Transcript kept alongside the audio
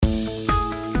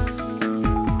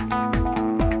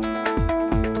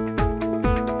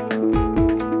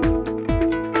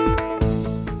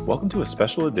to a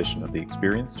special edition of the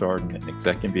Experienced Darden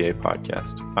Exec MBA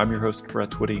podcast. I'm your host, Brett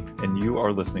Twitty, and you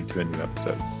are listening to a new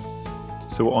episode.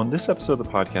 So on this episode of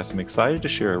the podcast, I'm excited to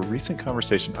share a recent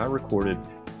conversation I recorded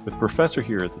with a professor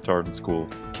here at the Darden School,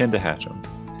 Kenda Hatcham.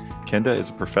 Kenda is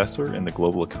a professor in the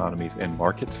Global Economies and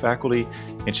Markets faculty,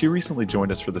 and she recently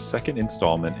joined us for the second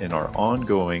installment in our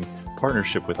ongoing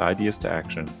partnership with Ideas to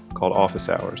Action called Office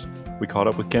Hours. We caught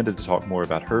up with Kenda to talk more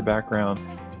about her background,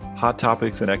 hot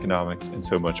topics in economics, and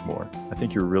so much more. I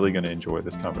think you're really going to enjoy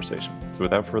this conversation. So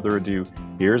without further ado,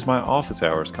 here's my Office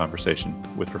Hours conversation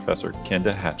with Professor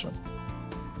Kenda Hatcham.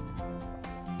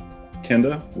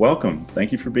 Kenda, welcome.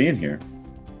 Thank you for being here.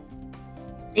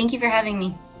 Thank you for having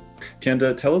me.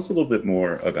 Kenda, tell us a little bit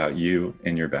more about you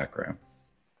and your background.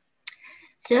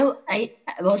 So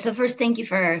first, thank you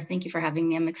for having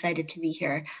me. I'm excited to be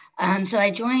here. So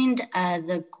I joined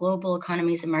the Global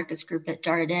Economies and Markets group at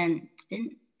Darden. It's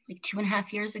been like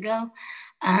 2.5 years ago.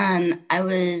 I'm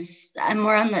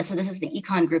more on so this is the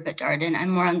econ group at Darden. I'm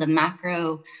more on the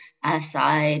macro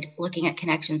side, looking at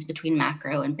connections between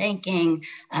macro and banking,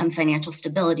 financial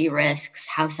stability risks,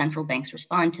 how central banks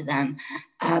respond to them.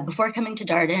 Before coming to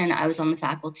Darden, I was on the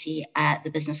faculty at the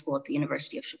business school at the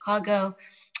University of Chicago.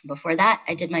 Before that,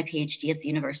 I did my PhD at the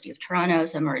University of Toronto.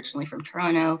 So I'm originally from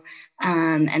Toronto.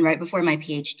 And right before my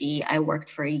PhD, I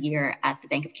worked for a year at the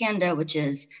Bank of Canada, which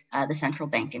is the central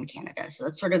bank in Canada. So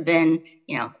it's sort of been,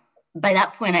 by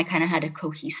that point, I kind of had a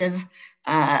cohesive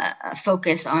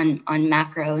focus on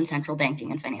macro and central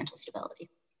banking and financial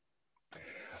stability.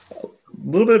 A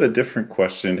little bit of a different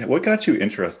question. What got you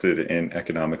interested in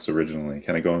economics originally?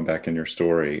 Kind of going back in your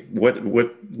story, what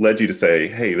led you to say,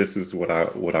 "Hey, this is what I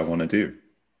want to do"?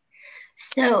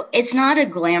 So it's not a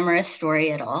glamorous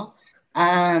story at all,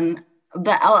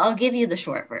 but I'll give you the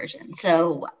short version.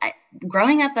 So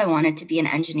growing up, I wanted to be an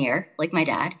engineer like my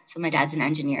dad. So my dad's an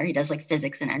engineer. He does like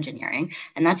physics and engineering.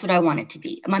 And that's what I wanted to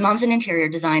be. My mom's an interior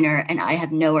designer and I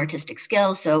have no artistic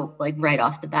skills. So like right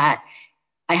off the bat,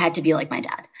 I had to be like my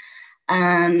dad.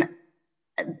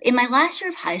 In my last year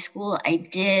of high school, I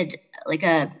did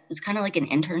it was kind of like an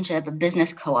internship, a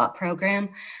business co-op program.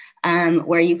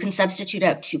 Where you can substitute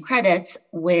out 2 credits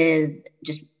with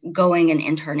just going and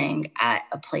interning at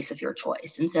a place of your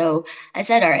choice. And so I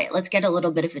said, all right, let's get a little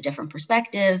bit of a different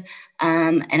perspective.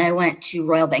 And I went to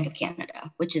Royal Bank of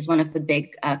Canada, which is one of the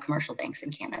big commercial banks in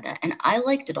Canada. And I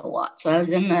liked it a lot. So I was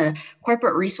in the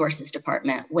corporate resources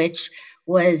department, which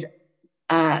was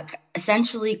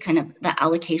essentially kind of the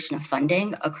allocation of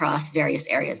funding across various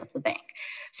areas of the bank.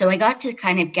 So I got to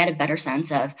kind of get a better sense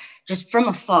of just from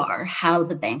afar how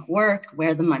the bank worked,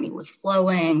 where the money was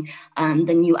flowing,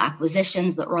 the new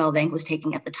acquisitions that Royal Bank was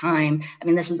taking at the time. I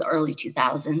mean, this was early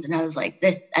 2000s. And I was like,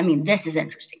 this is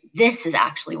interesting. This is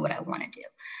actually what I want to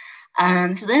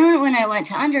do. So then when I went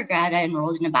to undergrad, I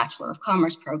enrolled in a Bachelor of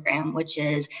Commerce program, which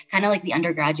is kind of like the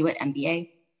undergraduate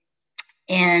MBA.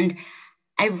 And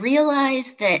I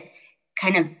realized that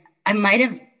I might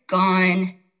have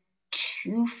gone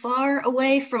too far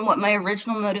away from what my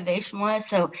original motivation was.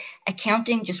 So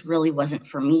accounting just really wasn't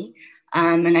for me.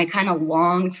 And I kind of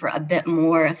longed for a bit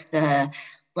more of the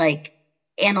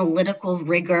analytical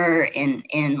rigor in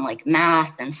like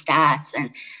math and stats. And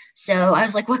so I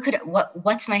was like,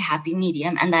 what's my happy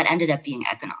medium? And that ended up being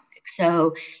economics.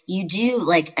 So you do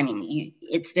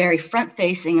it's very front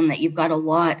facing in that you've got a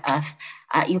lot of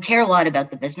you care a lot about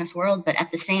the business world, but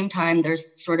at the same time,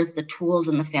 there's sort of the tools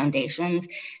and the foundations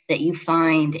that you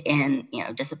find in,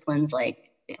 disciplines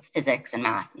like physics and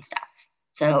math and stats.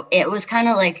 So it was kind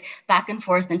of like back and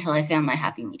forth until I found my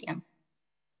happy medium.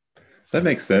 That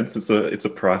makes sense. It's a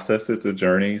process. It's a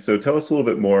journey. So tell us a little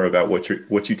bit more about what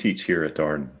you teach here at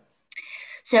Darden.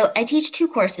 So I teach 2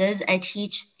 courses. I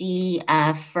teach the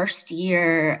first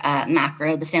year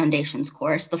macro, the foundations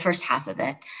course, the first half of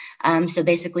it. So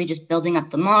basically just building up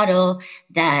the model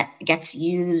that gets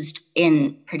used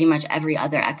in pretty much every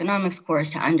other economics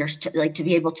course to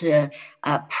be able to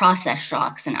process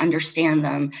shocks and understand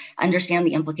them, understand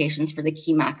the implications for the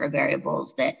key macro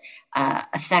variables that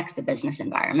affect the business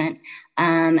environment.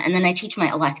 And then I teach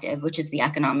my elective, which is the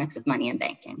economics of money and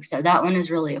banking. So that one is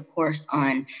really a course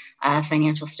on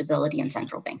financial stability and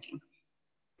central banking.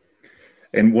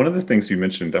 And one of the things you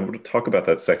mentioned, I want to talk about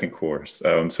that second course.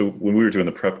 So when we were doing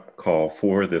the prep call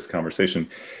for this conversation,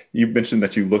 you mentioned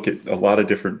that you look at a lot of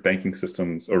different banking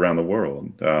systems around the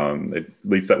world. At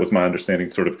least that was my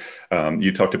understanding. Sort of,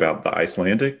 you talked about the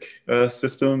Icelandic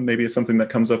system. Maybe it's something that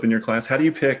comes up in your class. How do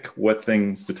you pick what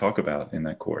things to talk about in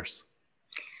that course?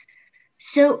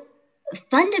 So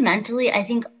fundamentally, I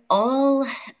think all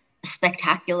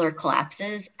spectacular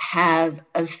collapses have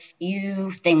a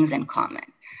few things in common.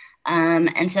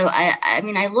 And so I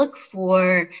mean, I look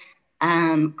for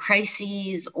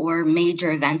crises or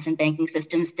major events in banking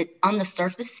systems that on the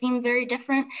surface seem very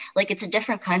different. Like it's a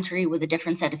different country with a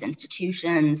different set of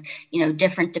institutions,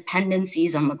 different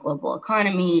dependencies on the global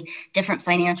economy, different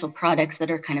financial products that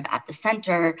are kind of at the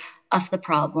center of the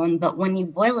problem. But when you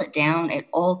boil it down, it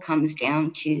all comes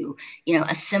down to,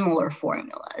 a similar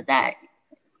formula that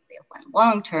they lend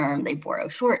long term, they borrow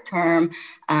short term,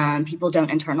 people don't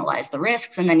internalize the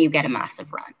risks, and then you get a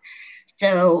massive run.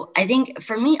 So I think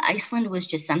for me, Iceland was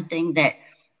just something that,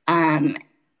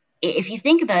 if you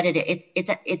think about it,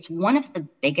 it's one of the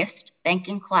biggest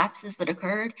banking collapses that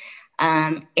occurred.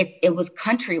 It was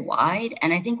countrywide,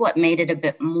 and I think what made it a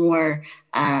bit more,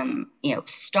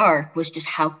 stark was just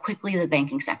how quickly the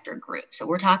banking sector grew. So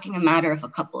we're talking a matter of a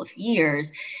couple of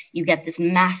years, you get this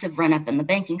massive run up in the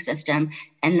banking system,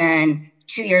 and then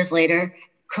 2 years later,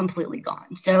 completely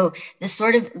gone. So this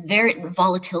sort of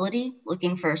volatility,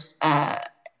 looking for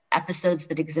episodes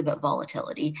that exhibit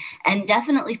volatility, and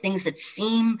definitely things that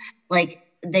seem like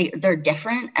they're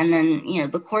different. And then,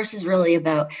 the course is really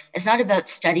it's not about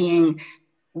studying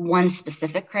one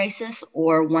specific crisis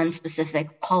or one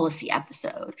specific policy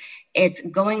episode. It's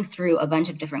going through a bunch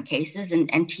of different cases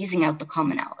and teasing out the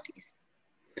commonalities.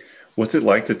 What's it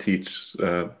like to teach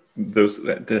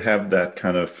to have that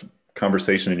kind of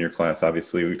conversation in your class?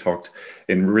 Obviously, we talked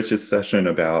in Rich's session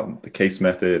about the case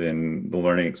method and the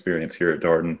learning experience here at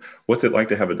Darden. What's it like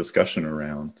to have a discussion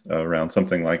around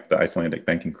something like the Icelandic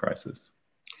banking crisis?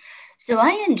 So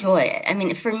I enjoy it. I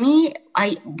mean, for me,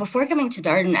 before coming to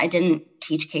Darden, I didn't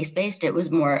teach case-based. It was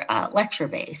more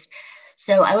lecture-based.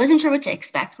 So I wasn't sure what to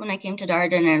expect when I came to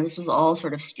Darden, and this was all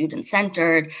sort of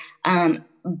student-centered.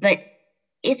 But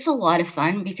it's a lot of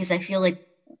fun because I feel like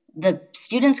the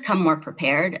students come more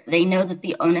prepared. They know that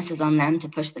the onus is on them to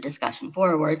push the discussion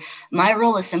forward. My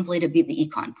role is simply to be the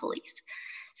econ police.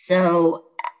 So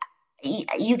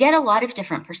you get a lot of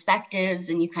different perspectives,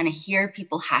 and you kind of hear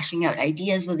people hashing out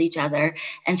ideas with each other,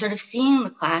 and sort of seeing the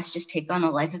class just take on a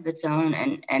life of its own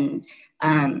and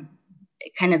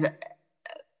kind of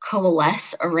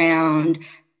coalesce around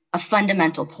a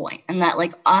fundamental point, and that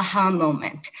like aha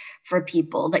moment for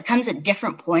people that comes at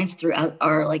different points throughout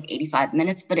our like 85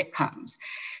 minutes, but it comes.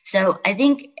 So I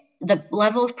think the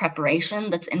level of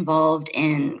preparation that's involved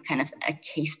in kind of a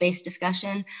case-based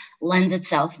discussion lends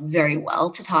itself very well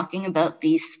to talking about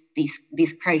these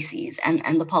crises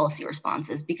and the policy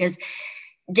responses, because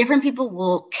different people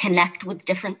will connect with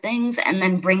different things and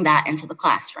then bring that into the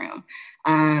classroom.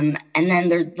 And then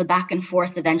the back and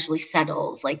forth eventually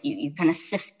settles. Like you kind of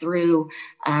sift through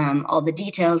all the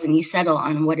details, and you settle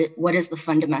on what is the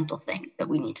fundamental thing that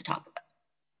we need to talk about.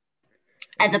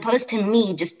 As opposed to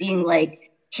me just being like,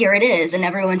 here it is, and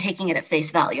everyone taking it at face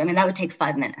value. I mean, that would take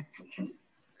 5 minutes.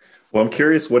 Well, I'm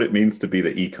curious what it means to be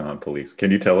the econ police.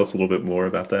 Can you tell us a little bit more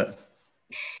about that?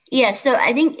 Yeah, so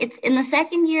I think it's in the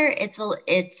second year,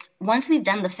 it's once we've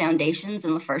done the foundations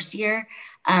in the first year,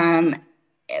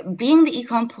 being the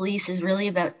econ police is really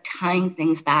about tying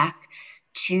things back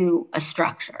to a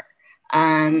structure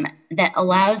that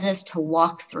allows us to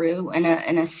walk through in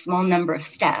a small number of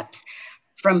steps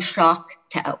from shock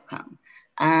to outcome,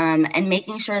 and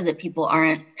making sure that people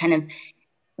aren't kind of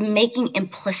making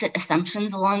implicit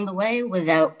assumptions along the way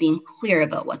without being clear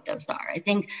about what those are. I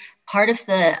think part of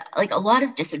a lot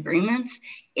of disagreements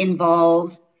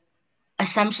involve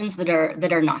assumptions that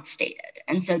are not stated.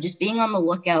 And so just being on the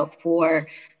lookout for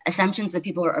assumptions that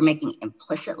people are making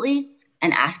implicitly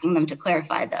and asking them to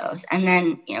clarify those. And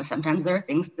then, sometimes there are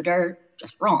things that are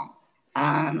just wrong.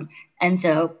 And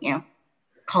so,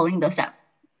 calling those out.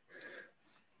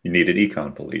 You needed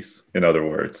econ police, in other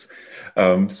words.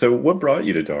 So what brought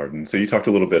you to Darden? So you talked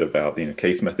a little bit about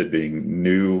case method being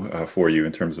new for you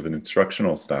in terms of an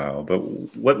instructional style, but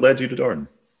what led you to Darden?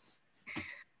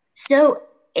 So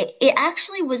it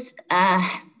actually was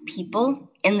people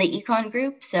in the econ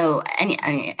group. So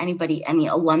any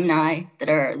alumni that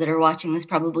are watching this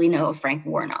probably know of Frank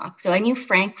Warnock. So I knew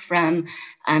Frank from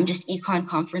just econ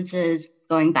conferences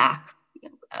going back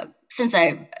since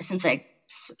I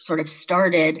sort of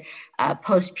started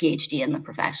post PhD in the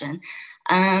profession.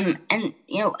 And,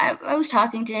 I was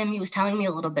talking to him, he was telling me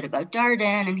a little bit about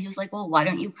Darden, and he was like, well, why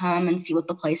don't you come and see what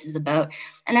the place is about?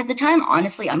 And at the time,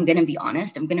 honestly, I'm going to be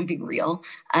honest, I'm going to be real.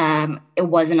 It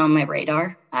wasn't on my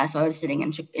radar. So I was sitting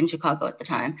in Chicago at the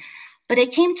time. But I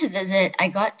came to visit, I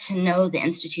got to know the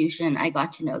institution, I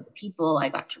got to know the people, I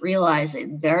got to realize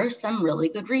that there are some really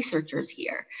good researchers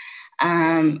here.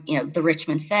 The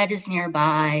Richmond Fed is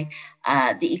nearby.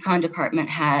 The econ department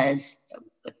has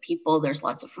good people. There's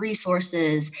lots of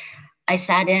resources. I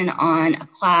sat in on a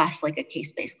class, like a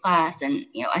case-based class, and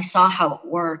I saw how it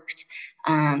worked,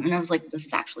 and I was like, this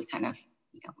is actually kind of,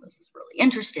 this is really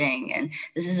interesting, and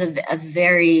this is a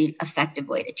very effective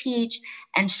way to teach.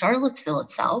 And Charlottesville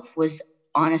itself was,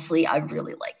 honestly, I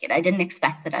really like it. I didn't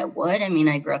expect that I would. I mean,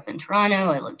 I grew up in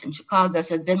Toronto, I lived in Chicago,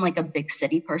 so I've been like a big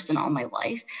city person all my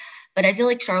life. But I feel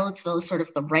like Charlottesville is sort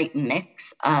of the right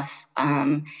mix of,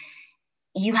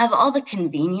 you have all the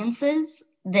conveniences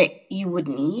that you would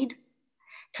need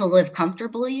to live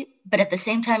comfortably, but at the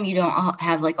same time, you don't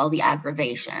have like all the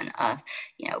aggravation of,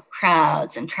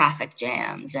 crowds and traffic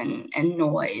jams and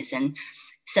noise. And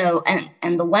so,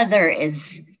 and the weather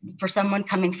is, for someone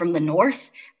coming from the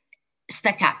north,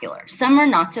 spectacular. Some are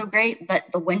not so great, but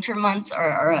the winter months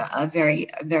are a very,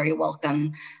 very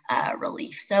welcome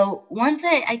relief. So once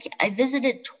I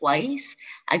visited twice,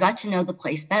 I got to know the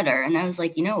place better. And I was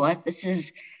like, you know what,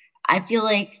 I feel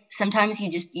like sometimes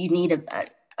you need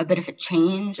a bit of a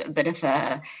change, a bit of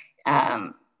a,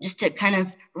 just to kind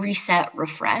of reset,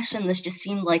 refresh. And this just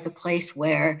seemed like a place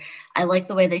where I like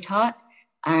the way they taught.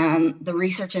 The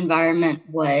research environment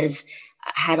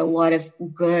had a lot of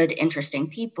good, interesting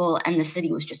people, and the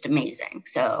city was just amazing.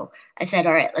 So I said,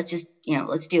 all right, let's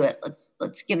do it.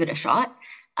 Let's give it a shot.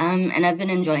 And I've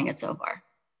been enjoying it so far.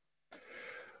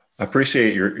 I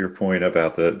appreciate your point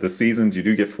about the seasons. You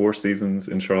do get 4 seasons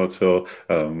in Charlottesville.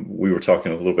 We were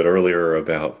talking a little bit earlier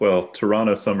about, well,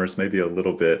 Toronto summers may be a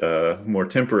little bit more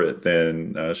temperate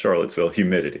than Charlottesville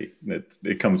humidity.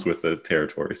 It comes with the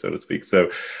territory, so to speak. So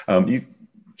you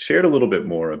shared a little bit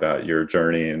more about your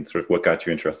journey and sort of what got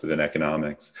you interested in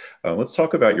economics. Let's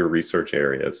talk about your research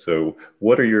areas. So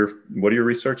what are your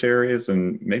research areas,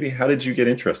 and maybe how did you get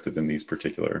interested in these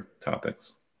particular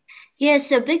topics? Yeah,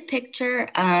 so big picture,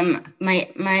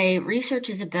 my research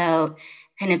is about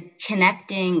kind of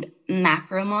connecting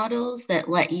macro models that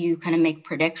let you kind of make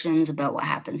predictions about what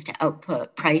happens to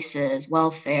output, prices,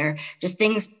 welfare, just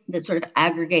things that sort of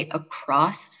aggregate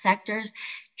across sectors,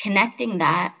 connecting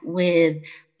that with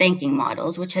banking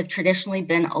models, which have traditionally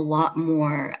been a lot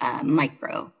more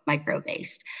micro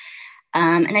based.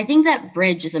 And I think that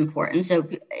bridge is important. So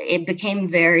it became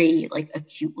very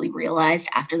acutely realized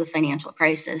after the financial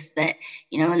crisis that,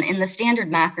 in the standard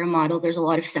macro model, there's a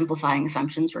lot of simplifying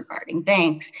assumptions regarding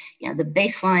banks. The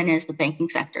baseline is the banking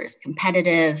sector is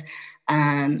competitive.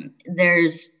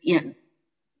 There's,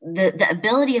 the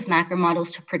ability of macro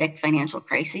models to predict financial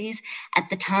crises at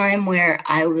the time where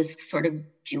I was sort of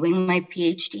doing my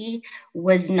PhD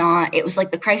was not, it was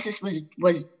like the crisis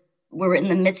we're in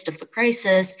the midst of the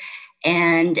crisis,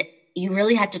 and you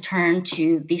really had to turn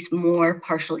to these more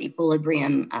partial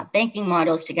equilibrium banking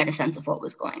models to get a sense of what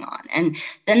was going on. And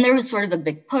then there was sort of a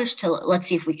big push to let's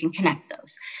see if we can connect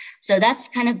those. So that's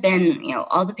kind of been,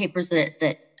 all the papers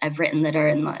that I've written that are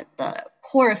in the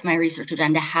core of my research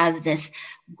agenda have this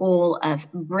goal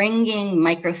of bringing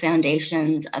micro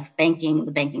foundations of banking,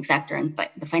 the banking sector, and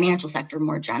the financial sector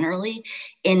more generally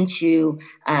into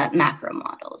macro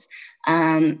models.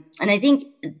 And I think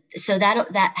so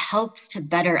that helps to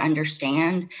better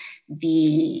understand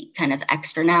the kind of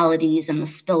externalities and the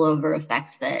spillover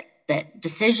effects that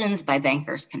decisions by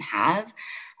bankers can have.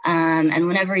 And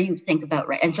whenever you think about,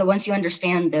 and so once you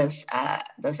understand those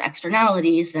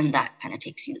externalities, then that kind of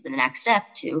takes you to the next step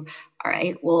to, all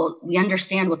right, well, we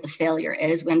understand what the failure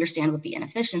is. We understand what the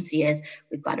inefficiency is.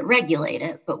 We've got to regulate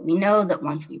it. But we know that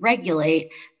once we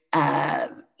regulate,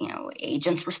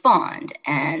 agents respond,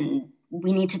 and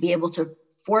we need to be able to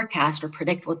forecast or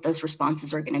predict what those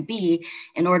responses are going to be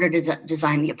in order to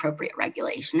design the appropriate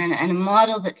regulation. And a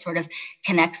model that sort of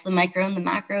connects the micro and the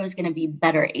macro is going to be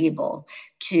better able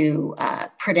to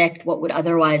predict what would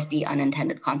otherwise be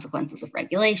unintended consequences of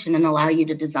regulation and allow you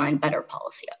to design better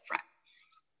policy up front.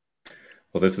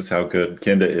 Well, this is how good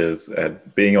Kenda is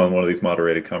at being on one of these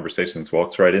moderated conversations.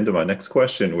 Walks right into my next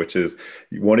question, which is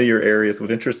one of your areas of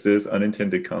interest is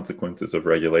unintended consequences of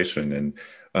regulation.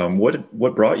 And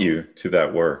what brought you to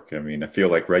that work? I mean, I feel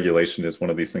like regulation is one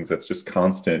of these things that's just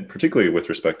constant, particularly with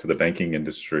respect to the banking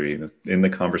industry, in the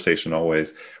conversation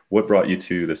always. What brought you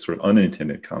to this sort of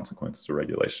unintended consequences of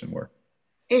regulation work?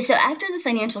 So after the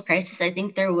financial crisis, I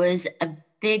think there was a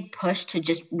big push to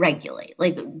just regulate,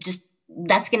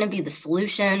 that's going to be the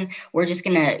solution. We're just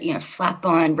going to, slap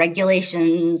on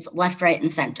regulations left, right,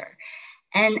 and center.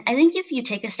 And I think if you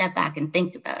take a step back and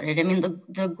think about it, I mean,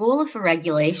 the goal of a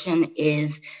regulation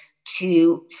is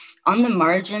to, on the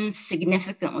margins,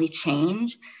 significantly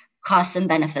change costs and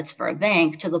benefits for a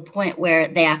bank to the point where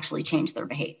they actually change their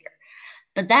behavior.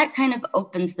 But that kind of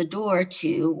opens the door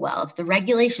to, well, if the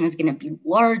regulation is going to be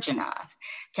large enough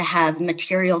to have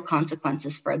material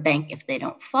consequences for a bank if they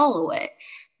don't follow it,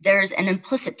 there's an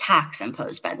implicit tax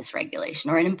imposed by this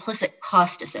regulation or an implicit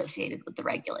cost associated with the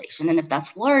regulation. And if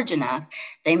that's large enough,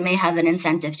 they may have an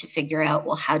incentive to figure out,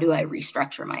 well, how do I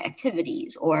restructure my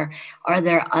activities? Or are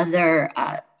there other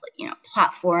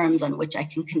platforms on which I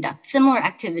can conduct similar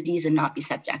activities and not be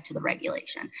subject to the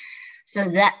regulation? So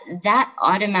that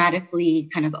automatically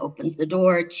kind of opens the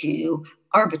door to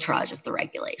arbitrage of the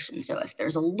regulation. So if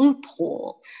there's a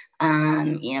loophole,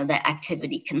 that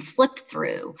activity can slip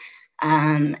through.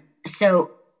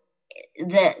 So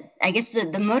I guess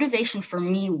the motivation for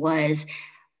me was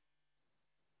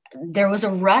there was a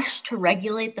rush to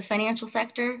regulate the financial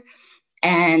sector,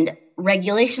 and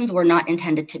regulations were not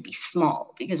intended to be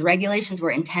small because regulations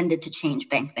were intended to change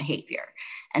bank behavior.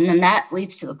 And then that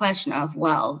leads to the question of,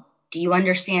 well, do you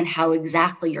understand how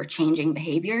exactly you're changing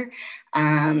behavior?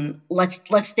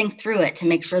 Let's think through it to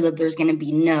make sure that there's going to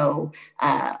be no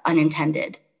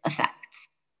unintended effects.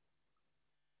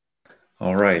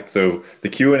 All right, so the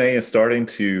Q&A is starting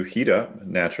to heat up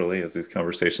naturally as these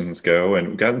conversations go, and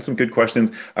we've gotten some good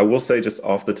questions. I will say just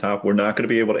off the top, we're not going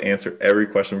to be able to answer every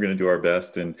question. We're going to do our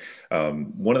best. And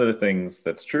one of the things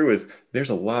that's true is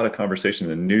there's a lot of conversation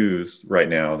in the news right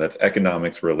now that's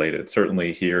economics related,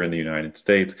 certainly here in the United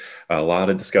States, a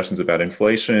lot of discussions about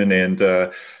inflation,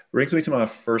 and brings me to my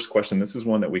first question. This is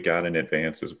one that we got in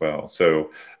advance as well.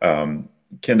 So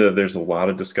Kenda, there's a lot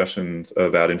of discussions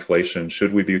about inflation.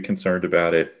 Should we be concerned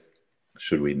about it?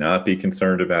 Should we not be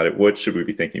concerned about it? What should we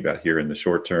be thinking about here in the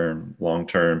short term, long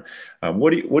term?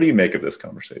 What do you make of this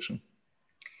conversation?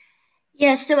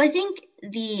 Yeah, so I think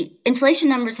the inflation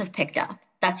numbers have picked up.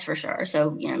 That's for sure.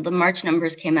 So, the March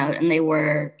numbers came out and they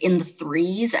were in the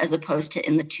threes as opposed to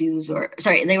in the twos,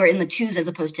 they were in the twos as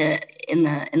opposed to in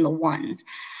the ones.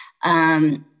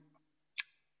 I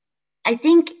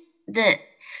think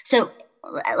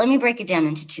let me break it down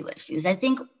into two issues. I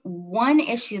think one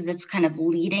issue that's kind of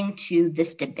leading to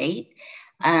this debate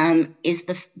is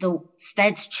the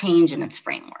Fed's change in its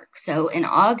framework. So in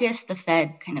August, the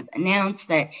Fed kind of announced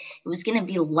that it was going to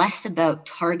be less about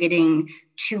targeting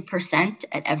 2%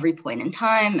 at every point in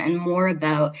time and more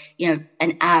about,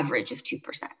 an average of 2%.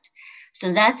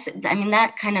 So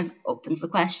that kind of opens the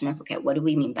question of, okay, what do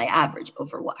we mean by average?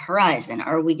 Over what horizon?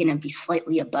 Are we going to be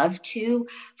slightly above 2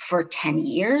 for 10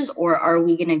 years? Or are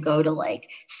we going to go to like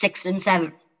 6 and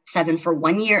 7 for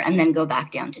 1 year and then go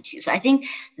back down to 2? So I think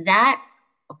that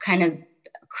kind of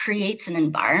creates an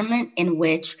environment in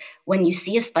which when you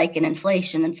see a spike in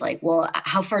inflation, it's like, well,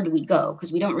 how far do we go?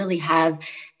 Because we don't really have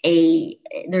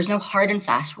there's no hard and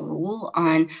fast rule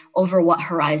on over what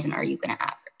horizon are you going to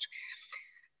average.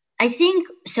 I think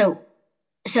so.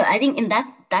 I think in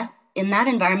that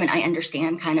environment, I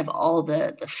understand kind of all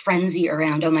the frenzy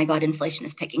around, oh my God, inflation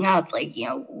is picking up. Like,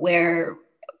 where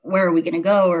are we going to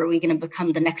go? Or are we going to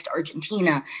become the next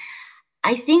Argentina?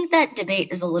 I think that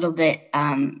debate is a little bit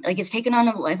like it's taken on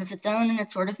a life of its own and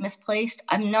it's sort of misplaced.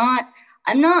 I'm not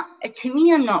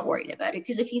worried about it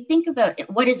because if you think about it,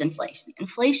 what is inflation?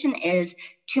 Inflation is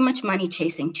too much money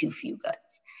chasing too few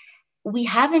goods. We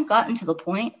haven't gotten to the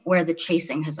point where the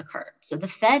chasing has occurred. So the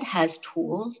Fed has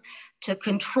tools to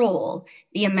control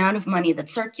the amount of money that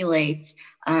circulates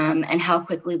and how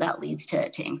quickly that leads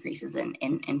to increases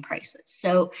in prices.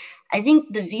 So I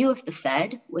think the view of the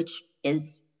Fed, which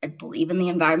is, I believe in the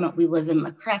environment we live in,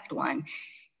 the correct one,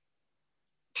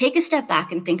 take a step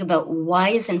back and think about why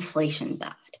is inflation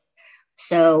bad?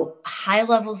 So high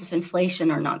levels of inflation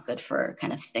are not good for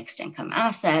kind of fixed income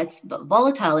assets, but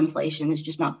volatile inflation is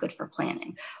just not good for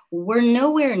planning. We're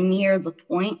nowhere near the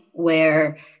point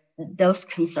where those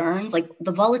concerns, like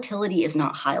the volatility is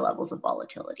not high levels of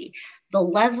volatility. The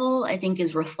level, I think,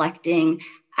 is reflecting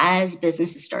as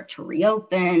businesses start to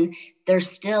reopen,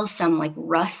 there's still some like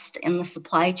rust in the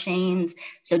supply chains.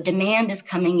 So demand is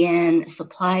coming in,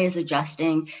 supply is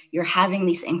adjusting. You're having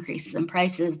these increases in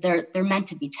prices. They're meant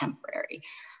to be temporary.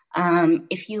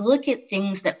 If you look at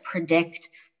things that predict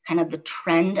kind of the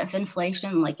trend of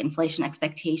inflation, like inflation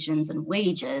expectations and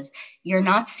wages, you're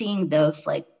not seeing those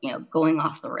going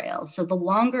off the rails. So the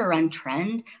longer run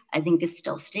trend, I think, is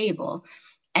still stable.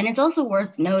 And it's also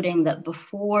worth noting that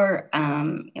before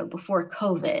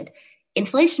COVID,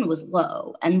 inflation was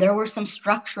low, and there were some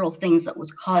structural things that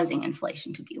was causing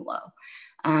inflation to be low.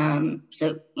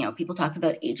 So people talk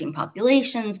about aging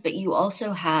populations, but you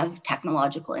also have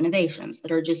technological innovations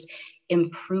that are just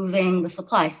improving the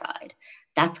supply side.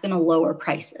 That's going to lower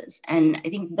prices. And I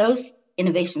think those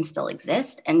innovations still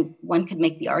exist. And one could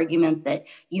make the argument that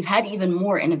you've had even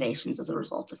more innovations as a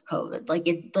result of COVID.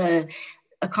 The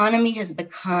economy has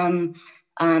become,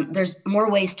 there's more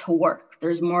ways to work.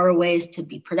 There's more ways to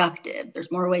be productive.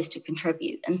 There's more ways to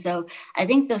contribute. And so I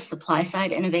think those supply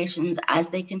side innovations, as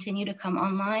they continue to come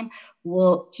online,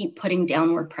 will keep putting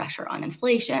downward pressure on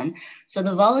inflation. So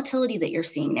the volatility that you're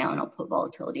seeing now, and I'll put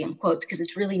volatility in quotes because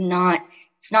it's really not,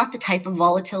 it's not the type of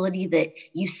volatility that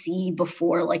you see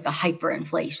before like a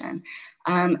hyperinflation.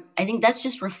 I think that's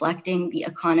just reflecting the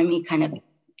economy kind of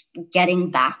getting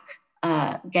back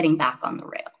on the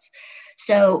rails.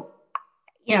 So,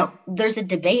 you know, there's a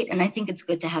debate, and I think it's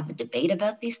good to have a debate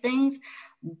about these things,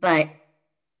 but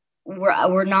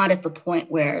we're not at the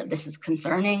point where this is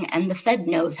concerning, and the Fed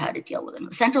knows how to deal with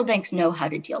it. Central banks know how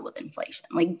to deal with inflation.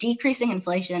 Like decreasing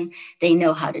inflation, they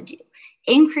know how to do.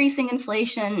 Increasing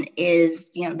inflation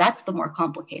is, you know, that's the more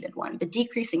complicated one. But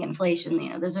decreasing inflation, you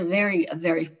know, there's a very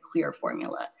clear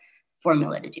formula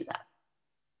to do that.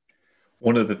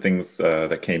 One of the things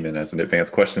that came in as an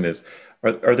advanced question is,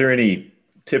 are there any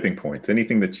tipping points,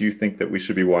 anything that you think that we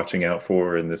should be watching out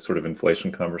for in this sort of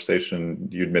inflation conversation?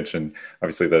 You'd mentioned,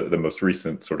 obviously, the most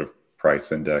recent sort of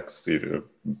price index, you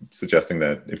know, suggesting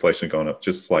that inflation had gone up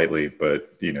just slightly,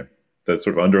 but, you know, the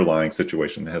sort of underlying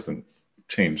situation hasn't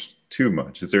changed too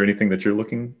much. Is there anything that you're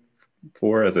looking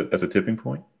for as a tipping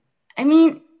point? I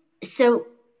mean, so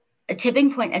a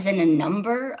tipping point as in a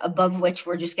number above which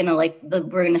we're just going to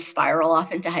we're going to spiral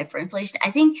off into hyperinflation. I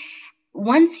think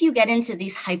once you get into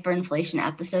these hyperinflation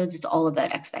episodes, it's all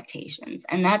about expectations.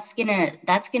 And that's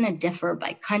gonna differ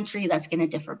by country, that's gonna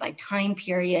differ by time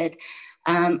period.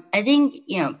 I think,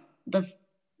 you know,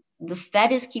 the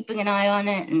Fed is keeping an eye on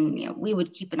it, and, you know, we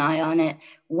would keep an eye on it.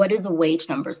 What do the wage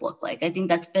numbers look like? I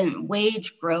think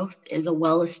wage growth is a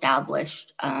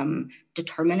well-established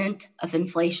determinant of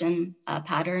inflation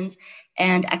patterns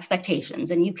and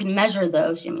expectations. And you can measure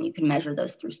those. I mean, you can measure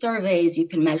those through surveys. You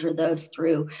can measure those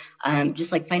through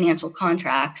just like financial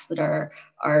contracts that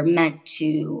are meant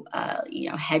to, you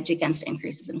know, hedge against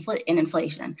increases in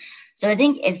inflation. So I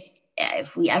think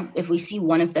if we see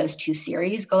one of those two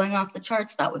series going off the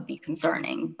charts, that would be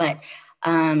concerning. But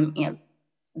you know,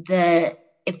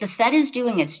 if the Fed is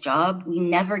doing its job, we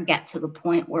never get to the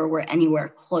point where we're anywhere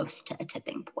close to a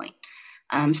tipping point.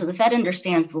 So the Fed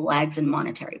understands the lags in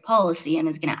monetary policy and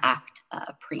is going to act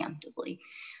preemptively.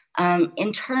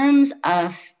 In terms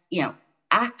of, you know,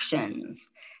 actions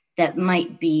that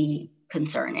might be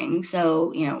concerning,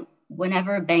 so, you know,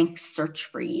 whenever banks search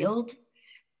for yield,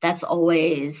 that's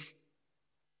always,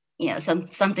 you know,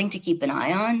 something to keep an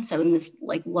eye on. So in this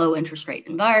like low interest rate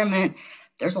environment,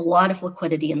 there's a lot of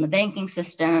liquidity in the banking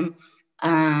system. You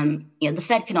know, the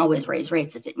Fed can always raise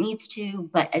rates if it needs to,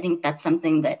 but I think that's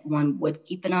something that one would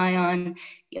keep an eye on,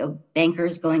 you know,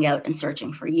 bankers going out and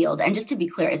searching for yield. And just to be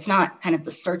clear, it's not kind of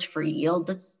the search for yield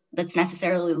that's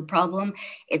necessarily the problem.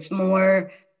 It's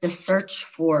more the search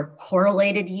for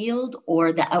correlated yield,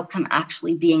 or the outcome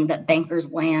actually being that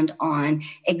bankers land on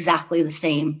exactly the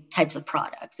same types of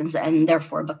products and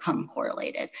therefore become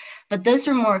correlated. But those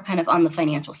are more kind of on the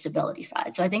financial stability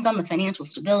side. So I think on the financial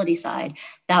stability side,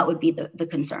 that would be the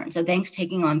concern. So banks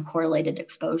taking on correlated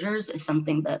exposures is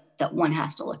something that one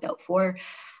has to look out for.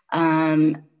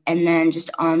 And then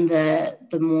just on the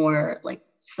more like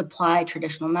supply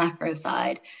traditional macro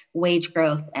side, wage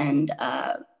growth and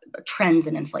trends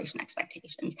in inflation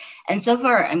expectations. And so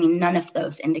far, I mean, none of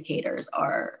those indicators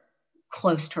are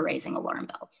close to raising alarm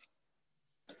bells.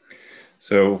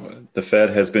 So the Fed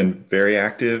has been very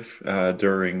active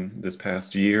during this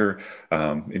past year,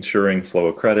 ensuring flow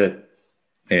of credit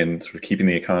and sort of keeping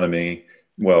the economy,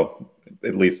 well,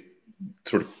 at least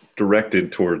sort of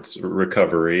directed towards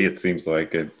recovery. It seems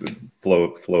like a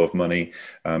flow of money,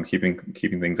 keeping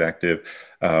things active.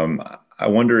 I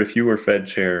wonder if you were Fed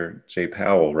Chair Jay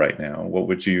Powell right now, what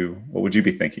would you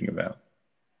be thinking about?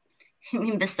 I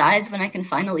mean, besides when I can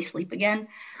finally sleep again,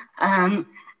 I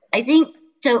think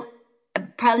so.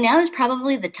 Now is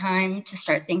probably the time to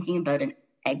start thinking about an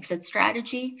exit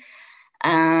strategy.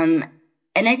 And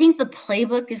I think the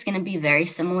playbook is going to be very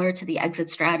similar to the exit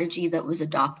strategy that was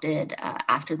adopted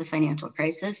after the financial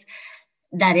crisis.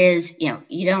 That is, you know,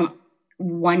 you don't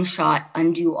one shot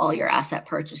undo all your asset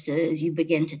purchases. You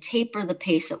begin to taper the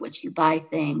pace at which you buy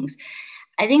things.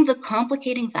 I think the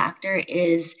complicating factor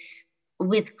is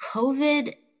with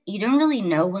COVID, you don't really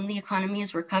know when the economy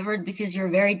is recovered because you're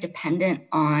very dependent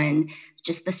on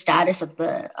just the status of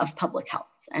public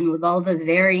health. And with all the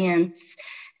variants,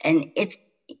 and it's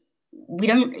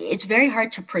very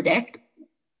hard to predict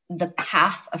the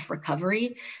path of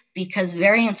recovery because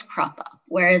variants crop up.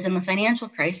 Whereas in the financial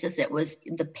crisis, it was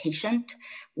the patient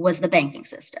was the banking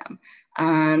system.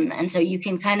 And so you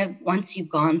can kind of, once you've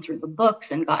gone through the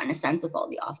books and gotten a sense of all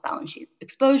the off-balance sheet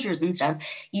exposures and stuff,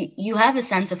 you have a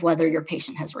sense of whether your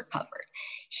patient has recovered.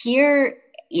 Here,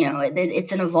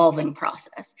 it's an evolving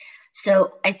process.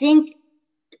 So I think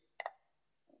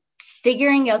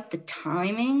figuring out the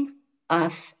timing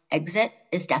of exit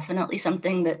is definitely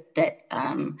something that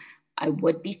I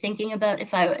would be thinking about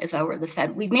if I were the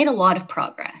Fed. We've made a lot of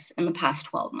progress in the past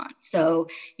 12 months. So,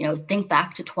 think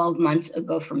back to 12 months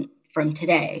ago from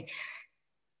today.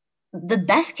 The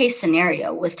best case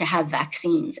scenario was to have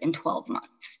vaccines in 12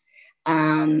 months.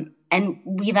 And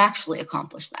we've actually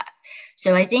accomplished that.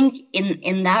 So I think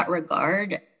in that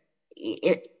regard,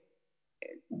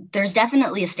 there's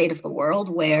definitely a state of the world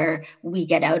where we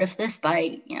get out of this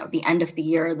by, the end of the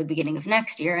year or the beginning of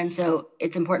next year. And so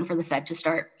it's important for the Fed to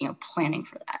start, planning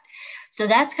for that. So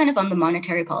that's kind of on the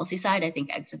monetary policy side, I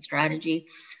think exit strategy.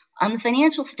 On the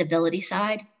financial stability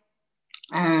side,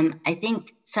 I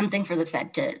think something for the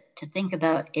Fed to think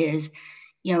about is,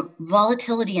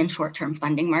 volatility in short-term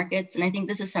funding markets. And I think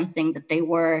this is something that they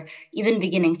were even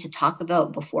beginning to talk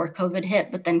about before COVID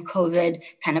hit, but then COVID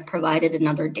kind of provided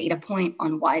another data point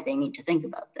on why they need to think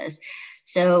about this.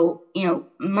 So,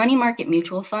 money market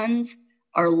mutual funds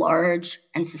are large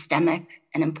and systemic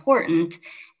and important.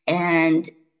 And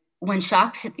when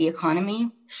shocks hit the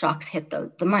economy, shocks hit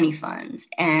the money funds,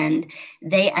 and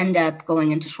they end up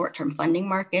going into short-term funding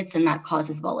markets, and that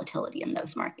causes volatility in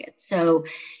those markets. So,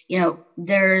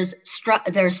 there's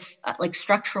like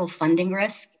structural funding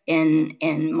risk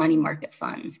in money market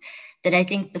funds that I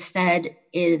think the Fed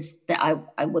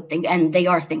I would think, and they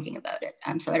are thinking about it.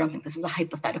 So I don't think this is a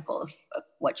hypothetical of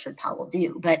what should Powell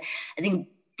do, but I think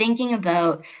thinking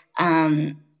about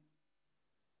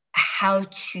how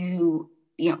to,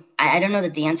 I don't know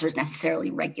that the answer is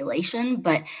necessarily regulation,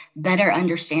 but better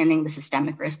understanding the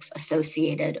systemic risks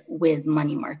associated with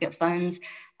money market funds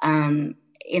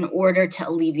in order to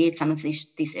alleviate some of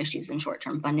these issues in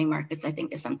short-term funding markets, I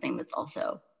think is something that's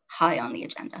also high on the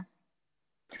agenda.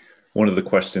 One of the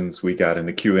questions we got in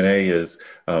the Q&A is,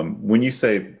 when you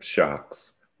say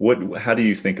shocks, how do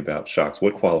you think about shocks?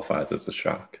 What qualifies as a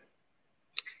shock?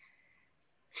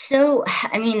 So,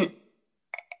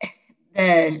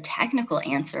 the technical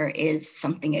answer is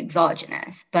something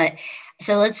exogenous. But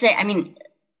so let's say,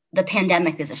 the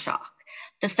pandemic is a shock.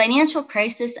 The financial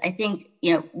crisis, I think,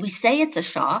 we say it's a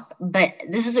shock, but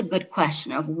this is a good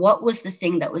question of what was the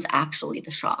thing that was actually the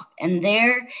shock. And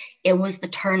there it was the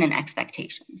turn in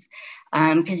expectations.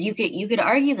 Because you could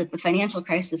argue that the financial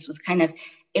crisis was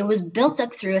it was built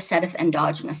up through a set of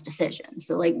endogenous decisions.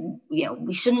 So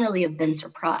we shouldn't really have been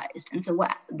surprised. And so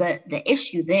what the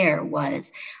issue there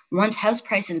was, once house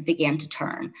prices began to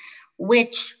turn,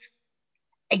 which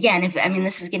again,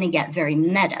 this is going to get very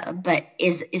meta, but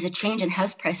is a change in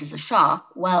house prices a shock?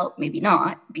 Well, maybe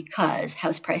not, because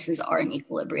house prices are an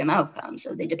equilibrium outcome.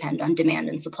 So they depend on demand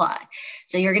and supply.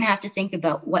 So you're going to have to think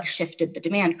about what shifted the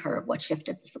demand curve, what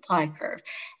shifted the supply curve.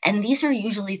 And these are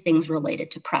usually things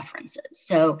related to preferences.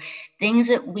 So things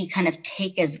that we kind of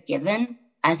take as given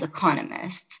as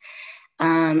economists.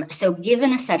 So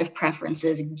given a set of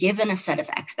preferences, given a set of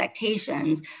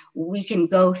expectations, we can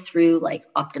go through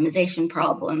optimization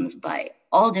problems by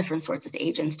all different sorts of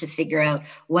agents to figure out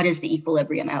what is the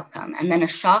equilibrium outcome. And then a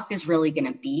shock is really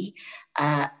going to be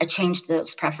a change to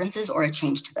those preferences or a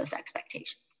change to those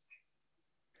expectations.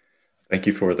 Thank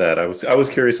you for that. I was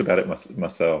curious about it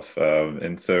myself.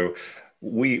 And so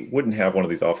we wouldn't have one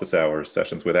of these office hours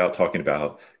sessions without talking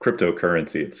about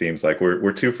cryptocurrency. It seems like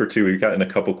we're 2 for 2. We've gotten a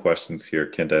couple questions here,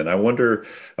 Kenda, and I wonder,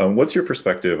 what's your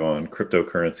perspective on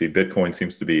cryptocurrency? Bitcoin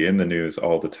seems to be in the news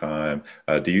all the time.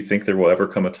 Do you think there will ever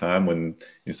come a time when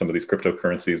some of these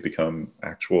cryptocurrencies become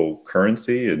actual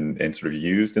currency and sort of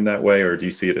used in that way, or do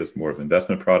you see it as more of an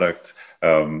investment product?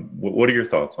 What are your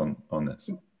thoughts on this?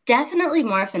 Definitely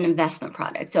more of an investment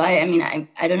product. So I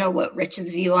don't know what Rich's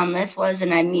view on this was,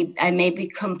 and I may be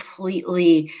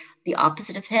completely the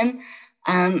opposite of him.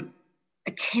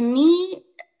 To me,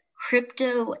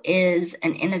 crypto is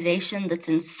an innovation that's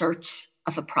in search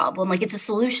of a problem. It's a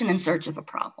solution in search of a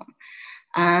problem.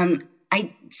 The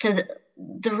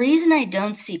reason I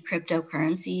don't see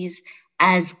cryptocurrencies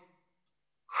as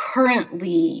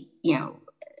currently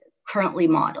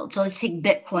modeled. So let's take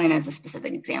Bitcoin as a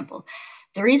specific example.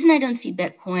 The reason I don't see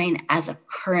Bitcoin as a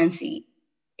currency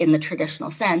in the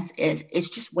traditional sense is it's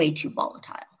just way too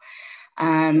volatile.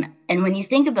 And when you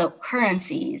think about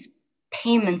currencies,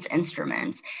 payments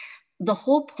instruments, the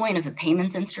whole point of a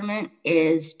payments instrument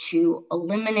is to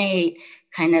eliminate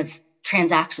kind of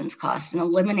transactions costs and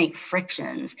eliminate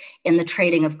frictions in the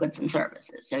trading of goods and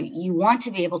services. So you want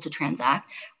to be able to transact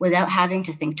without having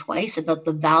to think twice about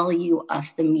the value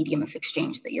of the medium of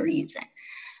exchange that you're using.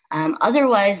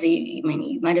 Otherwise,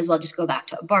 you might as well just go back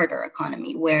to a barter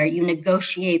economy where you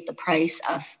negotiate the price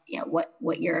of what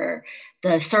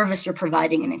the service you're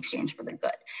providing in exchange for the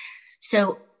good.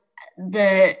 So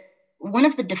one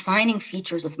of the defining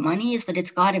features of money is that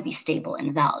it's got to be stable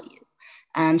in value.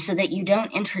 So that you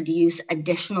don't introduce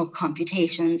additional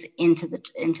computations into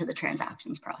the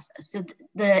transactions process. So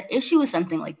the issue with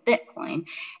something like Bitcoin,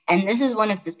 and this is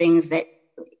one of the things that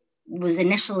was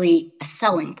initially a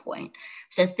selling point.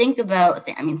 So think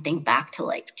back to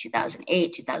like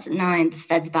 2008, 2009, the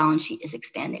Fed's balance sheet is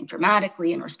expanding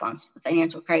dramatically in response to the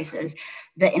financial crisis.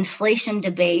 The inflation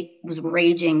debate was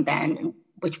raging then,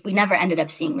 which we never ended up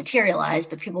seeing materialize,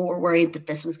 but people were worried that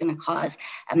this was going to cause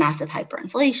a massive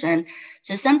hyperinflation.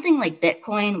 So something like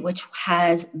Bitcoin, which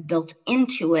has built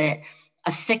into it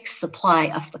a fixed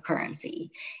supply of the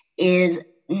currency,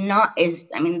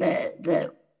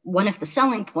 one of the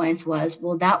selling points was,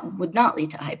 well, that would not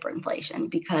lead to hyperinflation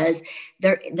because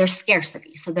there's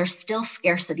scarcity. So there's still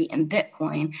scarcity in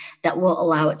Bitcoin that will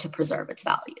allow it to preserve its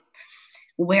value.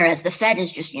 Whereas the Fed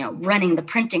is just, running the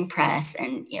printing press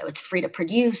and, it's free to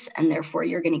produce, and therefore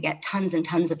you're going to get tons and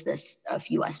tons of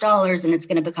US dollars, and it's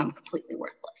going to become completely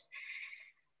worthless.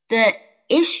 The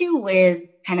issue with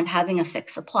kind of having a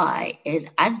fixed supply is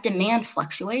as demand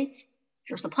fluctuates, if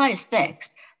your supply is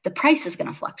fixed, the price is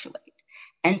going to fluctuate.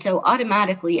 And so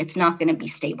automatically it's not going to be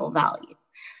stable value.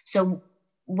 So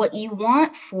what you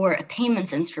want for a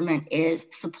payments instrument is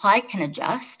supply can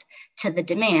adjust to the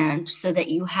demand so that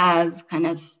you have kind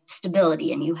of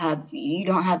stability and you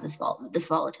don't have this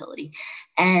volatility.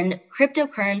 And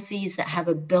cryptocurrencies that have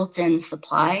a built-in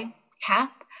supply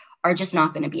cap are just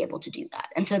not going to be able to do that.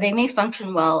 And so they may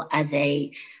function well as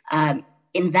a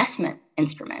investment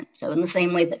instrument. So in the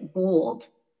same way that gold,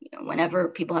 whenever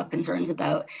people have concerns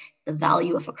about the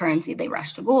value of a currency, they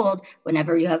rush to gold.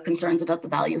 Whenever you have concerns about the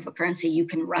value of a currency, you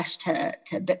can rush to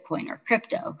Bitcoin or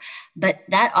crypto. But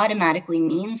that automatically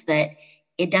means that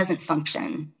it doesn't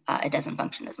function. It doesn't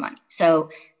function as money. So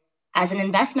as an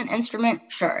investment instrument,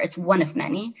 sure, it's one of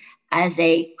many. As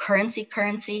a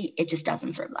currency, it just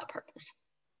doesn't serve that purpose.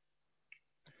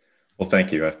 Well,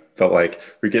 thank you. I felt like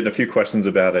we're getting a few questions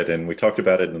about it, and we talked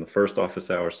about it in the first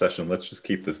office hour session. Let's just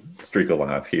keep this streak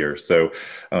alive here. So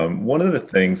one of the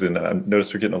things, and I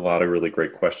noticed we're getting a lot of really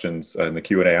great questions in the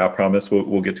Q&A. I promise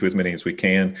we'll get to as many as we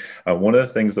can. One of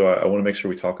the things, though, I want to make sure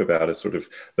we talk about is sort of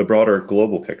the broader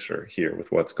global picture here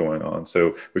with what's going on.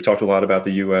 So we've talked a lot about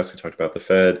the U.S. We talked about the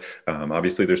Fed.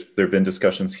 Obviously, there have been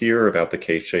discussions here about the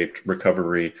K-shaped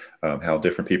recovery, how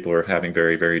different people are having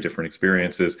very, very different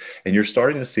experiences. And you're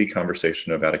starting to see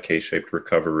conversation about a K-shaped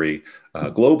recovery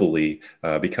globally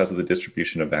because of the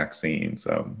distribution of vaccines,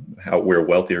 where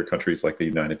wealthier countries like the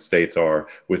United States are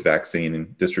with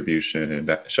vaccine distribution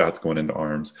and shots going into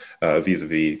arms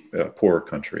vis-a-vis poorer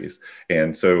countries.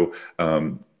 And so,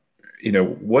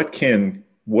 what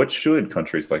should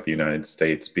countries like the United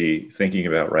States be thinking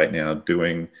about right now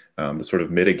doing to sort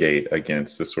of mitigate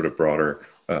against this sort of broader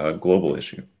global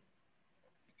issue?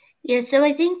 Yeah, so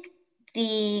I think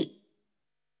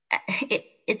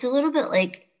it's a little bit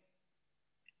like,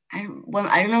 I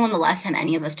don't know when the last time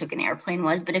any of us took an airplane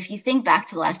was, but if you think back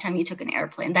to the last time you took an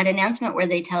airplane, that announcement where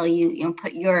they tell you,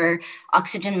 put your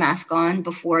oxygen mask on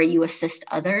before you assist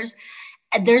others,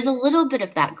 there's a little bit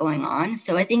of that going on.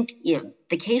 So I think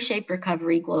the K-shaped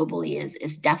recovery globally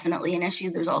is definitely an issue.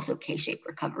 There's also K-shaped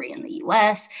recovery in the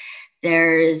US.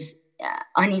 There's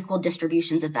unequal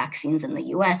distributions of vaccines in the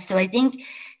US. So I think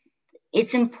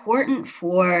it's important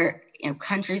for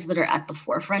countries that are at the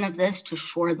forefront of this to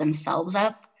shore themselves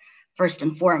up first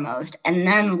and foremost, and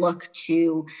then look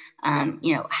to,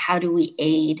 how do we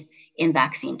aid in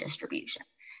vaccine distribution?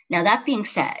 Now, that being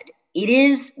said,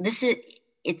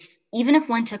 it's even if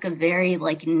one took a very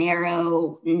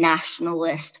narrow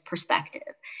nationalist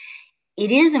perspective, it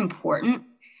is important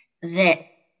that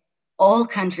all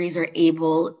countries are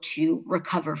able to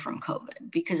recover from COVID,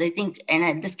 because I think,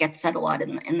 and this gets said a lot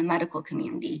in the medical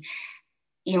community,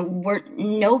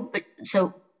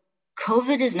 so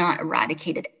COVID is not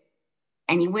eradicated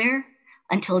anywhere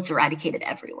until it's eradicated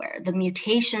everywhere. The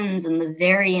mutations and the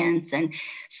variants, and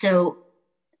so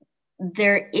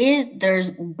there's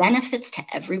benefits to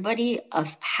everybody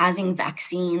of having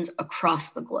vaccines across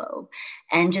the globe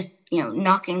and just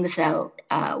knocking this out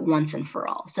once and for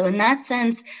all. So in that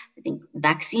sense, I think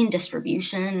vaccine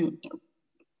distribution,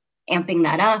 amping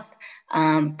that up,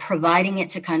 providing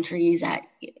it to countries at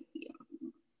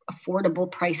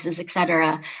affordable prices, et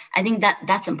cetera. I think that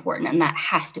that's important, and that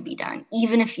has to be done.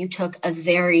 Even if you took a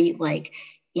very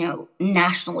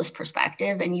nationalist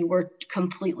perspective and you were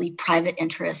completely private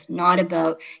interest, not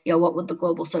about, what would the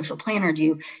global social planner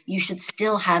do, you should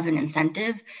still have an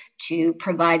incentive to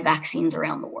provide vaccines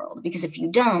around the world. Because if you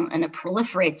don't and it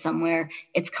proliferates somewhere,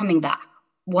 it's coming back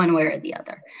one way or the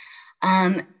other.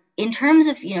 In terms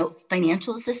of,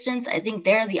 financial assistance, I think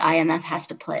there the IMF has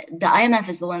to play. The IMF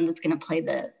is the one that's going to play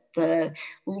the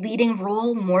leading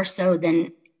role more so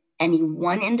than any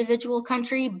one individual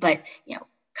country, but,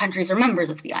 countries are members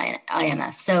of the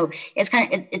IMF. So it's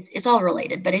it's all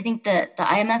related, but I think that the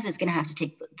IMF is going to have to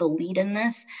take the lead in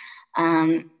this.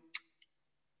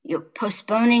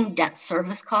 Postponing debt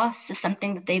service costs is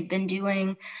something that they've been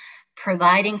doing,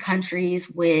 providing countries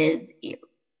with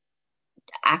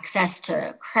access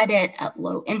to credit at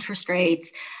low interest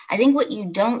rates. I think what you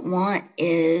don't want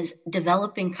is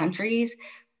developing countries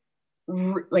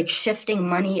shifting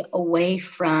money away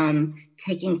from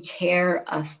taking care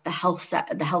of the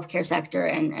healthcare sector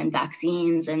and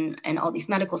vaccines and all these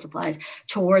medical supplies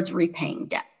towards repaying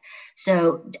debt.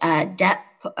 So debt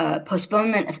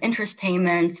postponement of interest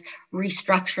payments,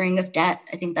 restructuring of debt.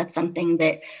 I think that's something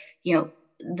that,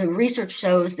 the research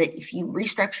shows that if you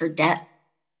restructure debt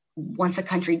once a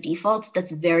country defaults,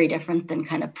 that's very different than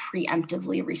kind of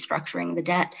preemptively restructuring the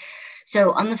debt.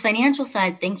 So on the financial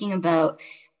side, thinking about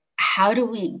how do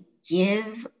we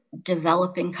give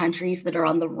developing countries that are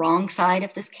on the wrong side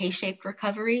of this K-shaped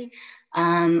recovery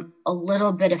a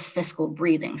little bit of fiscal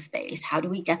breathing space? How do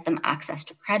we get them access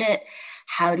to credit?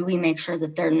 How do we make sure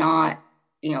that they're not,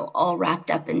 all wrapped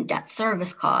up in debt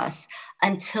service costs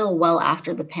until well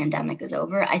after the pandemic is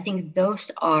over? I think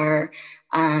those are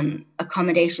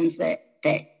accommodations that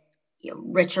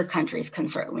richer countries can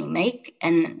certainly make,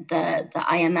 and the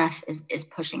IMF is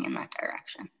pushing in that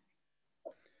direction.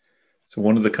 So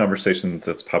one of the conversations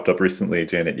that's popped up recently,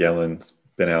 Janet Yellen's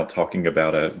been out talking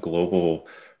about a global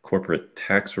corporate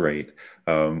tax rate.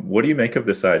 What do you make of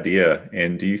this idea?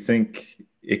 And do you think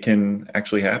it can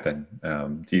actually happen?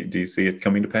 Do you see it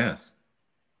coming to pass?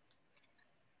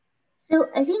 So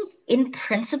I think in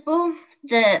principle,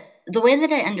 the way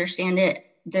that I understand it,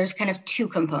 there's kind of two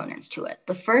components to it.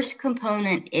 The first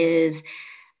component is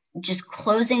just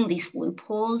closing these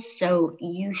loopholes. So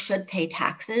you should pay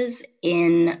taxes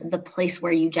in the place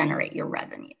where you generate your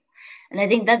revenue. And I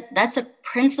think that that's a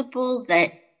principle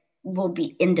that will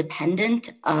be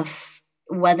independent of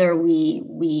whether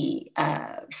we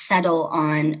settle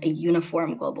on a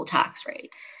uniform global tax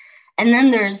rate. And then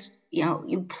there's,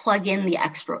 you plug in the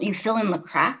extra, you fill in the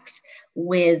cracks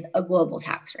with a global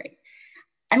tax rate.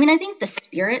 I mean, I think the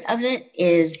spirit of it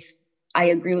is, I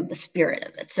agree with the spirit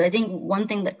of it. So I think one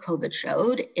thing that COVID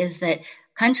showed is that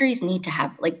countries need to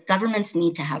have, governments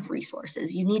need to have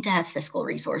resources. You need to have fiscal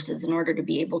resources in order to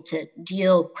be able to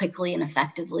deal quickly and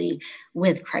effectively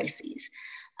with crises.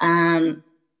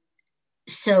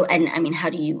 So, and I mean, how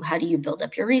do you build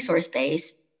up your resource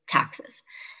base? Taxes.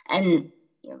 And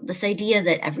this idea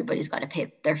that everybody's got to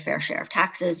pay their fair share of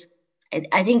taxes,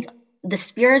 I think the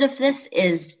spirit of this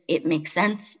is, it makes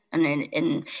sense.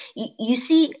 And you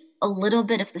see a little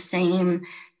bit of the same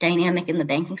dynamic in the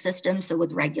banking system. So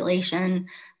with regulation,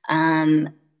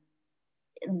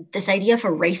 this idea of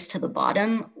a race to the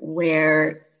bottom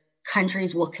where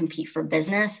countries will compete for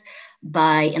business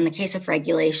by, in the case of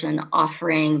regulation,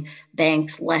 offering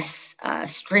banks less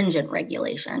stringent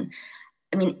regulation.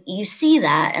 I mean, you see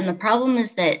that. And the problem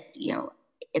is that,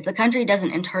 if the country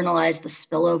doesn't internalize the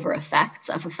spillover effects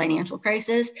of a financial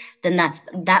crisis, then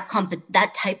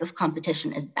that type of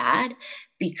competition is bad,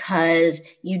 because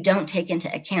you don't take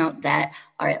into account that,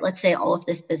 all right, let's say all of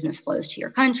this business flows to your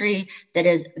country that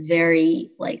is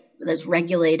very that's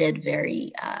regulated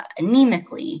very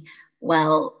anemically.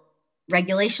 Well,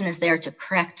 regulation is there to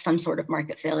correct some sort of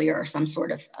market failure or some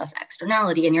sort of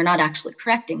externality, and you're not actually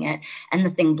correcting it, and the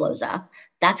thing blows up.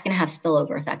 That's going to have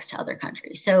spillover effects to other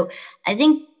countries. So I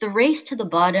think the race to the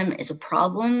bottom is a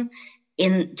problem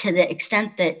to the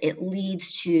extent that it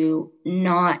leads to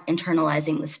not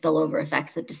internalizing the spillover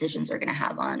effects that decisions are going to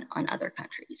have on other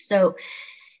countries. So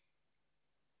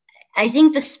I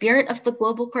think the spirit of the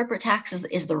global corporate tax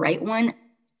is the right one.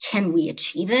 Can we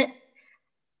achieve it?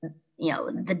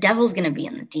 The devil's going to be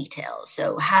in the details.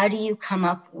 So how do you come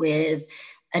up with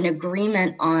an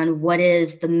agreement on what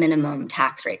is the minimum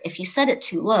tax rate? If you set it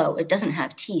too low, it doesn't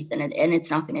have teeth, and it's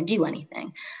not going to do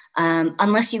anything.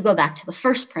 Unless you go back to the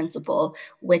first principle,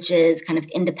 which is kind of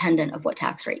independent of what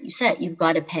tax rate you set. You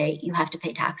have to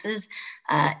pay taxes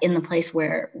in the place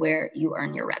where you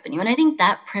earn your revenue. And I think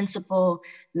that principle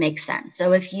makes sense.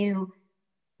 So if you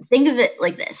think of it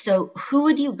like this. So who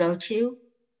would you go to?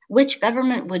 Which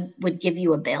government would give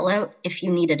you a bailout if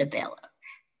you needed a bailout?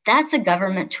 That's a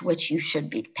government to which you should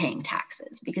be paying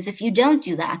taxes, because if you don't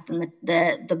do that, then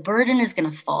the burden is going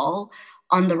to fall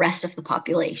on the rest of the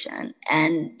population,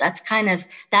 and that's in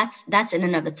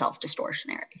and of itself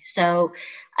distortionary. So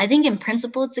I think in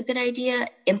principle it's a good idea.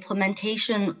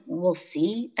 Implementation, we'll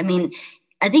see. I mean,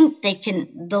 I think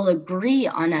they'll agree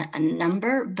on a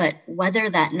number, but whether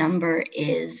that number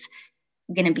is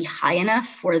going to be high enough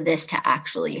for this to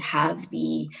actually have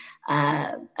the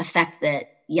effect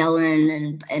that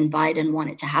Yellen and Biden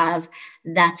wanted to have,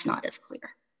 that's not as clear.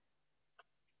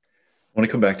 I want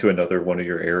to come back to another one of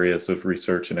your areas of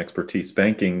research and expertise,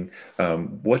 banking.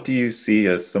 What do you see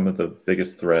as some of the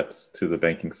biggest threats to the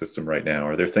banking system right now?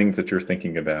 Are there things that you're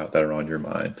thinking about that are on your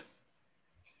mind?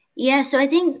 Yeah, so I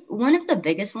think one of the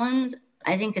biggest ones,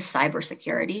 I think, is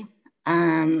cybersecurity.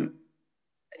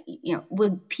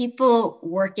 With people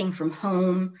working from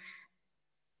home,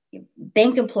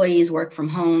 bank employees work from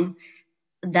home,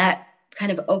 that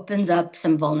kind of opens up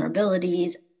some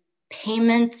vulnerabilities.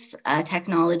 Payments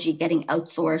technology getting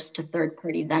outsourced to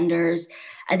third-party vendors.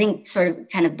 I think sort of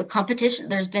kind of the competition,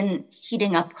 there's been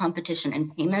heating up competition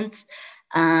in payments.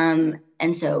 And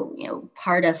so,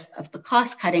 part of the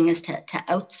cost cutting is to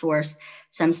outsource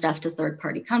some stuff to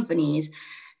third-party companies.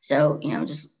 So,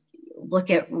 just look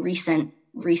at recent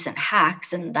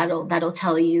hacks, and that'll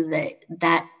tell you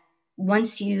that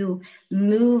once you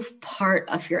move part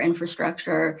of your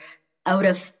infrastructure out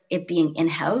of it being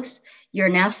in-house, you're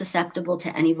now susceptible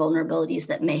to any vulnerabilities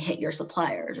that may hit your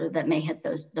suppliers or that may hit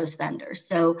those vendors.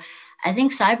 So I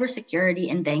think cybersecurity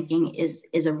in banking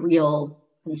is a real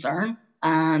concern.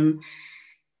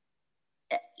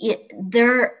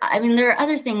 There are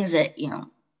other things that,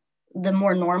 the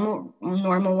more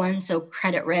normal ones. So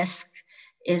credit risk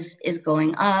is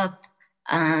going up.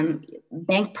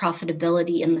 Bank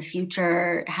profitability in the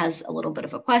future has a little bit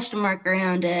of a question mark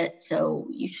around it. So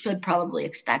you should probably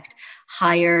expect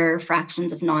higher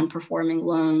fractions of non-performing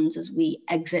loans as we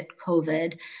exit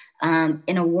COVID.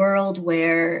 In a world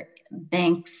where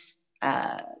banks'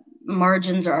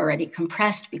 margins are already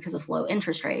compressed because of low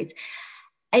interest rates,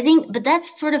 I think, but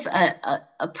that's sort of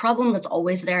a problem that's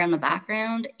always there in the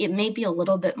background. It may be a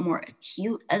little bit more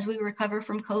acute as we recover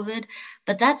from COVID,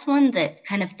 but that's one that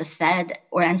kind of the Fed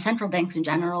and central banks in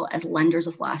general, as lenders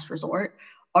of last resort,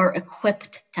 are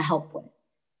equipped to help with.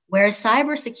 Whereas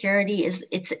cybersecurity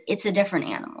it's a different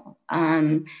animal.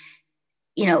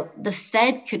 The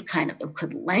Fed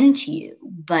could lend to you,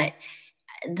 but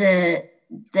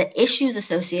the issues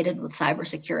associated with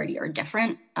cybersecurity are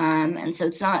different. And so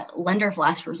it's not lender of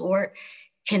last resort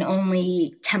can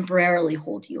only temporarily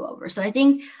hold you over. So I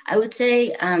think I would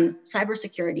say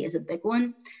cybersecurity is a big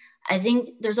one. I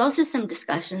think there's also some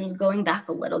discussions going back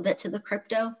a little bit to the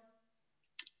crypto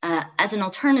as an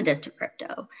alternative to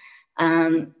crypto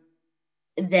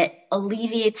that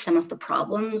alleviates some of the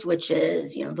problems, which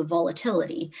is, the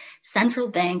volatility. Central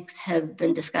banks have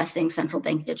been discussing central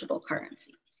bank digital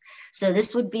currencies. So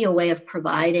this would be a way of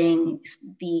providing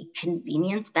the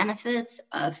convenience benefits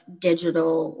of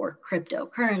digital or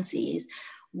cryptocurrencies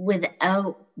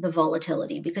without the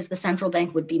volatility, because the central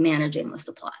bank would be managing the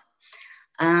supply.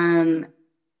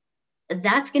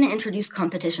 That's going to introduce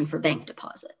competition for bank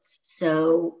deposits.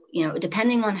 So,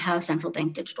 depending on how central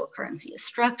bank digital currency is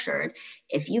structured,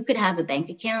 if you could have a bank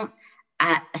account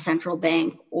at a central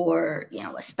bank or,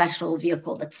 a special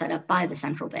vehicle that's set up by the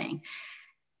central bank,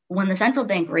 when the central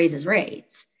bank raises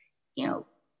rates,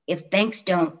 if banks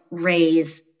don't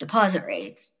raise deposit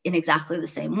rates in exactly the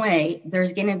same way,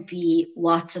 there's going to be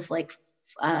lots of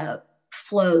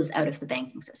flows out of the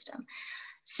banking system.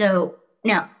 So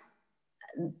now,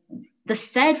 the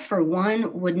Fed, for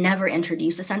one, would never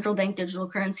introduce a central bank digital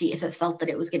currency if it felt that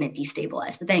it was going to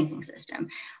destabilize the banking system.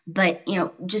 But,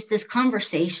 just this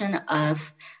conversation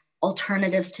of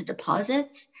alternatives to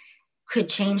deposits could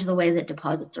change the way that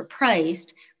deposits are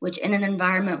priced, which in an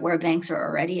environment where banks are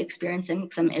already experiencing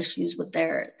some issues with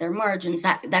their margins,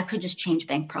 that could just change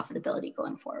bank profitability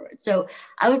going forward. So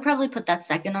I would probably put that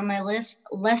second on my list,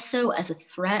 less so as a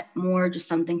threat, more just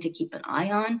something to keep an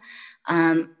eye on.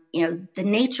 The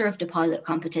nature of deposit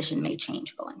competition may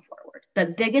change going forward,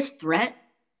 but biggest threat,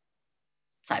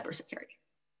 cybersecurity.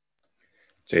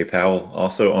 Jay Powell,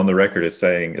 also on the record, is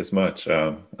saying as much.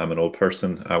 I'm an old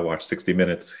person. I watched 60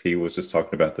 Minutes. He was just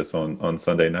talking about this on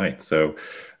Sunday night. So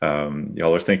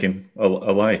y'all are thinking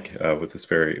alike with this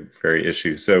very, very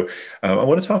issue. So I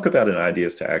want to talk about an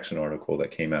Ideas to Action article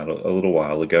that came out a little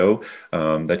while ago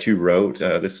that you wrote.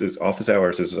 This is Office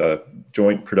Hours is a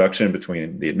joint production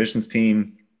between the admissions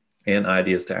team and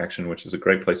Ideas to Action, which is a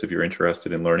great place if you're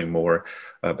interested in learning more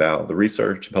about the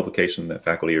research and publication that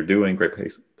faculty are doing. Great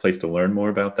place to learn more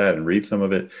about that and read some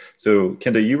of it. So,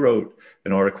 Kenda, you wrote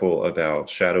an article about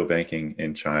shadow banking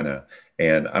in China,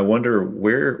 and I wonder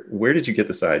where did you get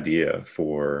this idea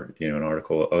for an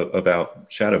article about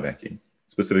shadow banking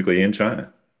specifically in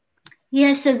China?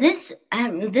 Yeah, so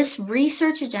this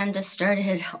research agenda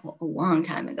started a long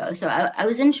time ago. So I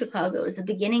was in Chicago. It was the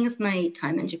beginning of my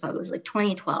time in Chicago. It was like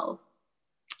 2012.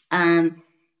 And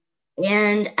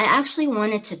I actually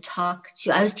wanted to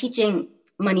I was teaching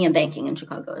money and banking in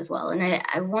Chicago as well. And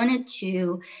I wanted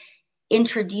to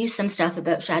introduce some stuff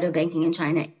about shadow banking in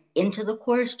China into the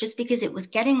course just because it was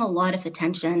getting a lot of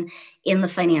attention in the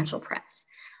financial press.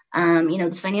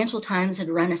 The Financial Times had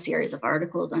run a series of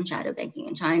articles on shadow banking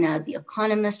in China. The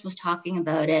Economist was talking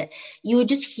about it. You would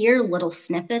just hear little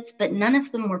snippets, but none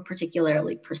of them were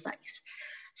particularly precise.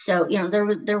 So,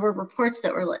 there were reports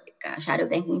that were like shadow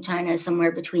banking in China is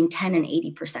somewhere between 10 and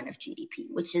 80% of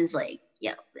GDP, which is like,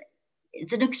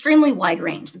 it's an extremely wide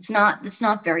range. It's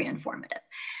not very informative.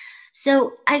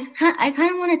 So I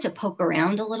kind of wanted to poke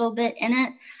around a little bit in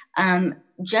it,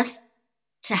 just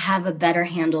to have a better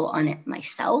handle on it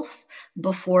myself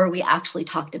before we actually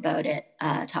talked about it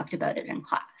in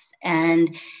class.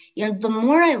 And the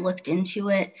more I looked into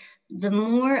it, the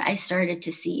more I started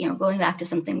to see, going back to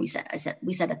something we said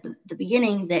at the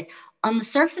beginning, that on the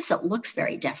surface it looks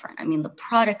very different. I mean, the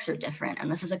products are different,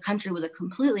 and this is a country with a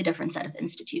completely different set of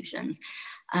institutions.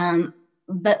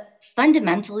 But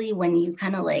fundamentally, when you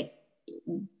kind of like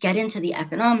get into the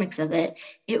economics of it,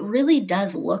 it really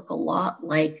does look a lot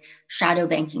like shadow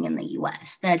banking in the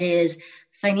US. That is,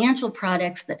 financial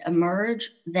products that emerge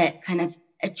that kind of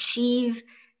achieve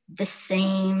the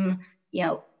same,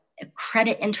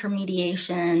 credit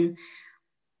intermediation,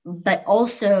 but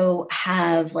also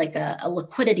have like a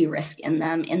liquidity risk in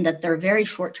them, in that they're very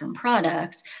short-term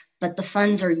products, but the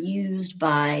funds are used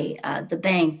by the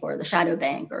bank or the shadow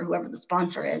bank or whoever the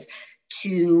sponsor is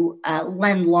to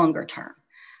lend longer term.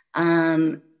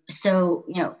 So,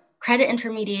 credit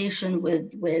intermediation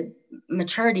with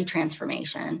maturity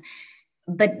transformation,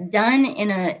 but done in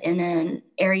an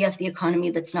area of the economy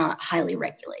that's not highly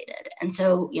regulated. And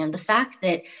so, the fact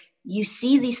that you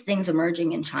see these things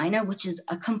emerging in China, which is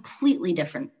a completely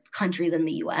different country than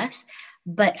the US,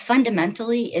 but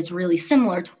fundamentally it's really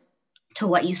similar to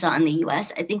what you saw in the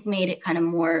US, I think made it kind of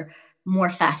more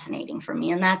fascinating for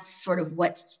me. And that's sort of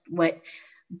what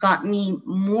got me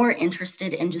more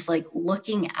interested in just like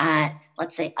looking at,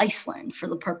 let's say, Iceland for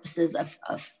the purposes of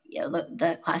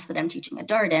the class that I'm teaching at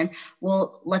Darden.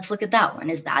 Well, let's look at that one.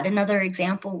 Is that another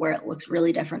example where it looks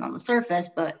really different on the surface,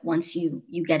 but once you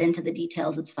get into the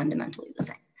details, it's fundamentally the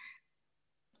same?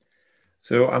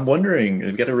 So I'm wondering,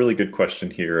 I've got a really good question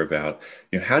here about,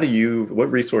 what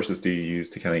resources do you use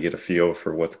to kind of get a feel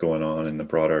for what's going on in the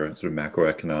broader sort of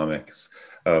macroeconomics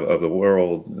of the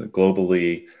world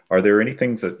globally? Are there any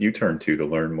things that you turn to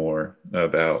learn more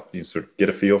about, sort of get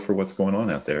a feel for what's going on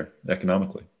out there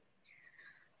economically?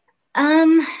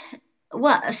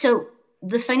 Well, so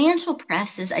the financial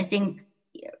press is, I think,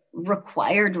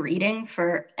 required reading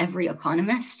for every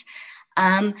economist.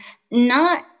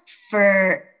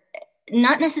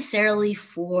 Not necessarily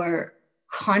for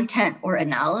content or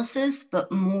analysis,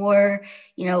 but more,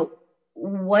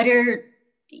 what are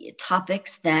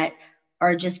topics that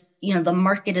are just, the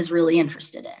market is really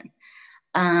interested in.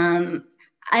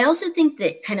 I also think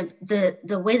that kind of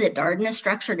the way that Darden is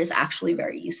structured is actually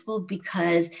very useful,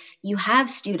 because you have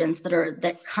students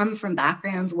that come from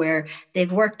backgrounds where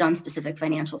they've worked on specific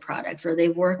financial products, or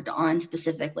they've worked on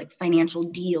specific like financial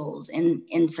deals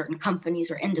in certain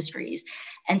companies or industries.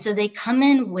 And so they come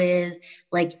in with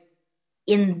like,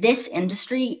 in this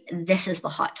industry, this is the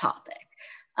hot topic.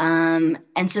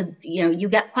 And so, you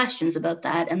get questions about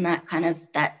that, and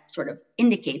that sort of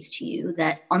indicates to you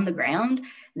that on the ground,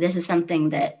 this is something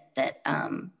that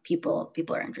people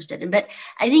are interested in. But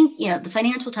I think, the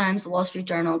Financial Times, the Wall Street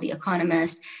Journal, the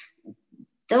Economist,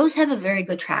 those have a very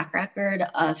good track record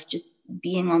of just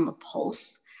being on the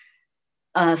pulse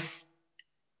of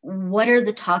what are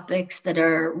the topics that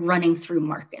are running through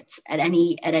markets at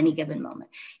any given moment.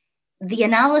 The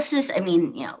analysis, I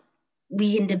mean,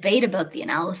 we can debate about the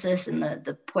analysis and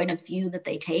the point of view that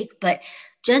they take, but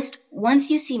just once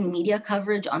you see media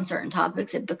coverage on certain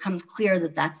topics, it becomes clear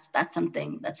that that's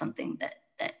something that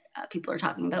people are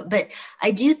talking about. But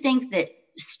I do think that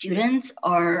students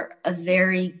are a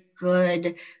very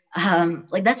good,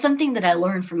 like that's something that I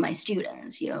learned from my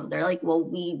students. They're like, well,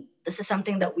 this is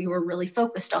something that we were really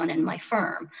focused on in my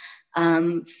firm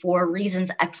for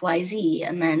reasons X, Y, Z,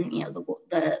 and then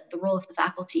the role of the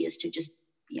faculty is to just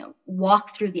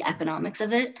walk through the economics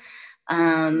of it,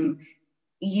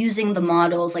 using the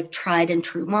models like tried and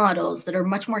true models that are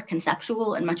much more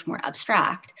conceptual and much more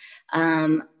abstract.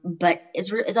 But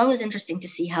it's always interesting to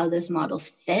see how those models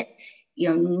fit,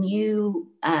 new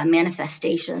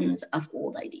manifestations of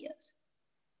old ideas.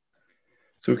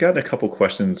 So we've gotten a couple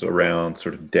questions around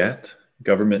sort of debt,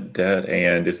 government debt,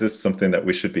 and is this something that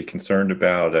we should be concerned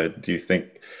about? Do you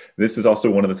think this is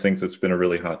also one of the things that's been a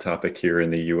really hot topic here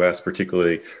in the US,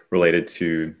 particularly related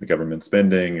to the government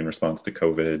spending in response to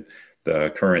COVID, the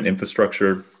current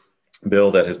infrastructure bill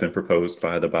that has been proposed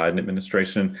by the Biden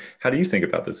administration? How do you think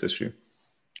about this issue?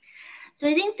 So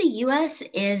I think the US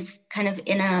is kind of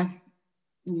in a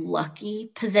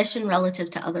lucky position relative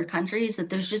to other countries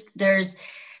that there's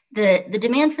the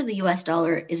demand for the US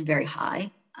dollar is very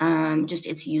high.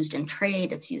 It's used in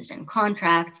trade, it's used in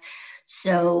contracts.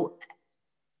 So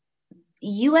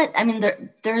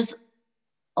there's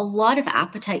a lot of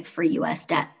appetite for US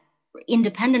debt,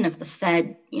 independent of the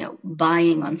Fed,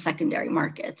 buying on secondary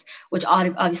markets, which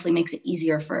obviously makes it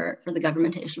easier for the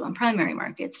government to issue on primary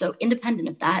markets. So independent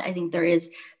of that, I think there's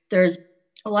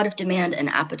a lot of demand and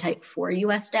appetite for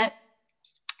US debt.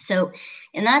 So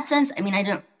in that sense,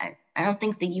 I don't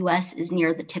think the US is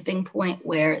near the tipping point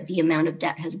where the amount of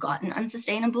debt has gotten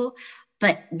unsustainable,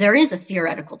 but there is a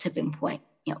theoretical tipping point,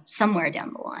 somewhere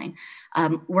down the line.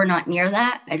 We're not near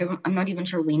that. I'm not even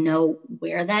sure we know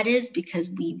where that is because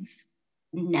we've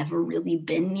never really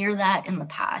been near that in the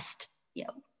past,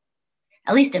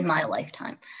 at least in my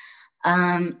lifetime.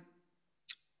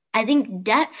 I think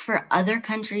debt for other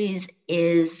countries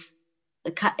is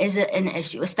an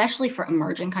issue, especially for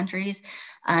emerging countries.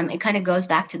 It kind of goes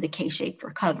back to the K-shaped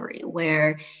recovery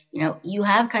where, you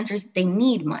have countries, they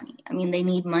need money. They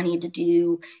need money to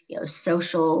do,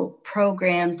 social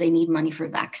programs. They need money for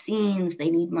vaccines. They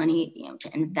need money, to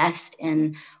invest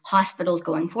in hospitals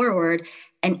going forward.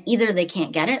 And either they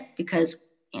can't get it because,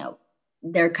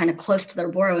 they're kind of close to their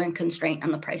borrowing constraint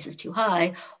and the price is too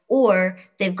high, or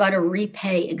they've got to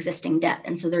repay existing debt.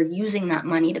 And so they're using that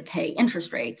money to pay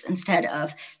interest rates instead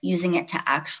of using it to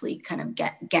actually kind of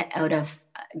get out of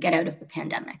the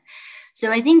pandemic.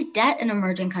 So I think debt in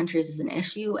emerging countries is an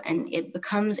issue, and it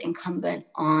becomes incumbent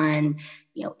on,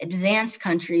 advanced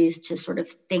countries to sort of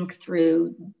think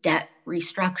through debt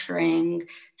restructuring,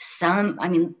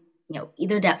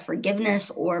 either debt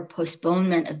forgiveness or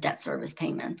postponement of debt service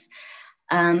payments.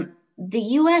 The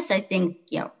U.S., I think,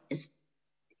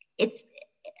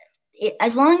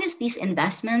 as long as these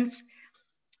investments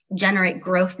generate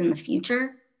growth in the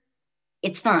future,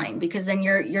 it's fine because then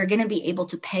you're going to be able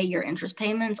to pay your interest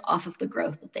payments off of the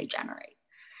growth that they generate.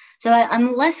 So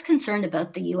I'm less concerned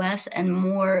about the U.S. and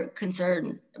more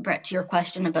concerned, Brett, to your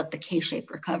question about the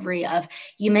K-shaped recovery of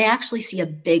you may actually see a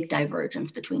big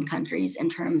divergence between countries in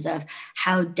terms of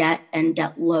how debt and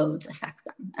debt loads affect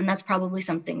them. And that's probably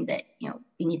something that,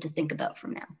 we need to think about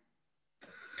from now.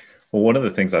 Well, one of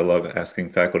the things I love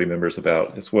asking faculty members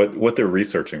about is what they're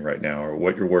researching right now or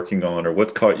what you're working on or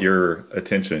what's caught your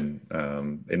attention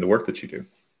in the work that you do.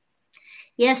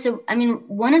 Yeah, so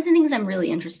one of the things I'm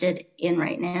really interested in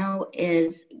right now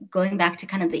is going back to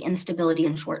kind of the instability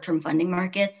in short-term funding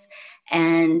markets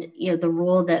and the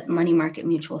role that money market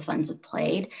mutual funds have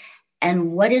played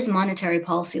and what is monetary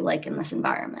policy like in this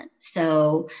environment.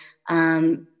 So,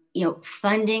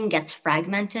 funding gets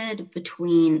fragmented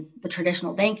between the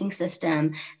traditional banking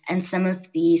system and some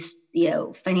of these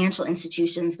financial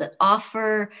institutions that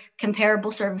offer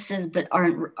comparable services but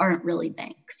aren't really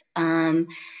banks.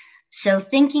 So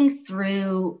thinking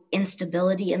through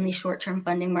instability in these short-term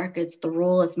funding markets, the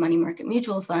role of money market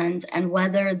mutual funds, and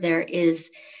whether there is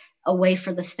a way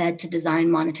for the Fed to design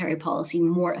monetary policy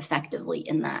more effectively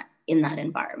in that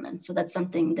environment. So that's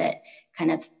something that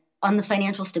kind of on the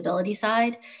financial stability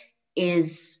side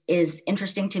is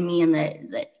interesting to me and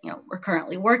that we're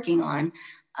currently working on.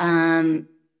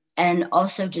 And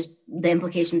also just the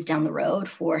implications down the road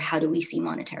for how do we see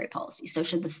monetary policy. So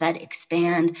should the Fed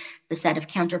expand the set of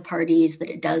counterparties that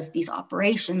it does these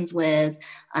operations with?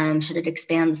 Should it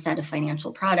expand the set of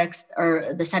financial products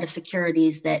or the set of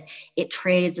securities that it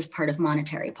trades as part of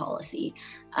monetary policy?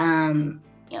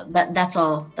 That's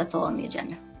all on the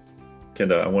agenda.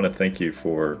 Kenda, I want to thank you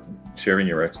for sharing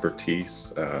your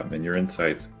expertise and your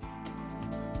insights.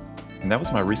 And that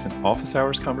was my recent office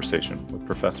hours conversation with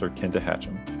Professor Kenda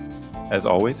Hatcham. As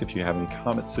always, if you have any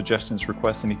comments, suggestions,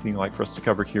 requests, anything you'd like for us to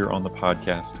cover here on the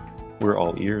podcast, we're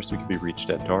all ears. We can be reached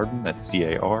at Darden, that's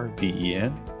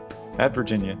DARDEN, at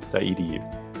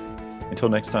virginia.edu. Until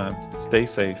next time, stay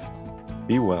safe,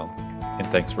 be well, and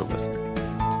thanks for listening.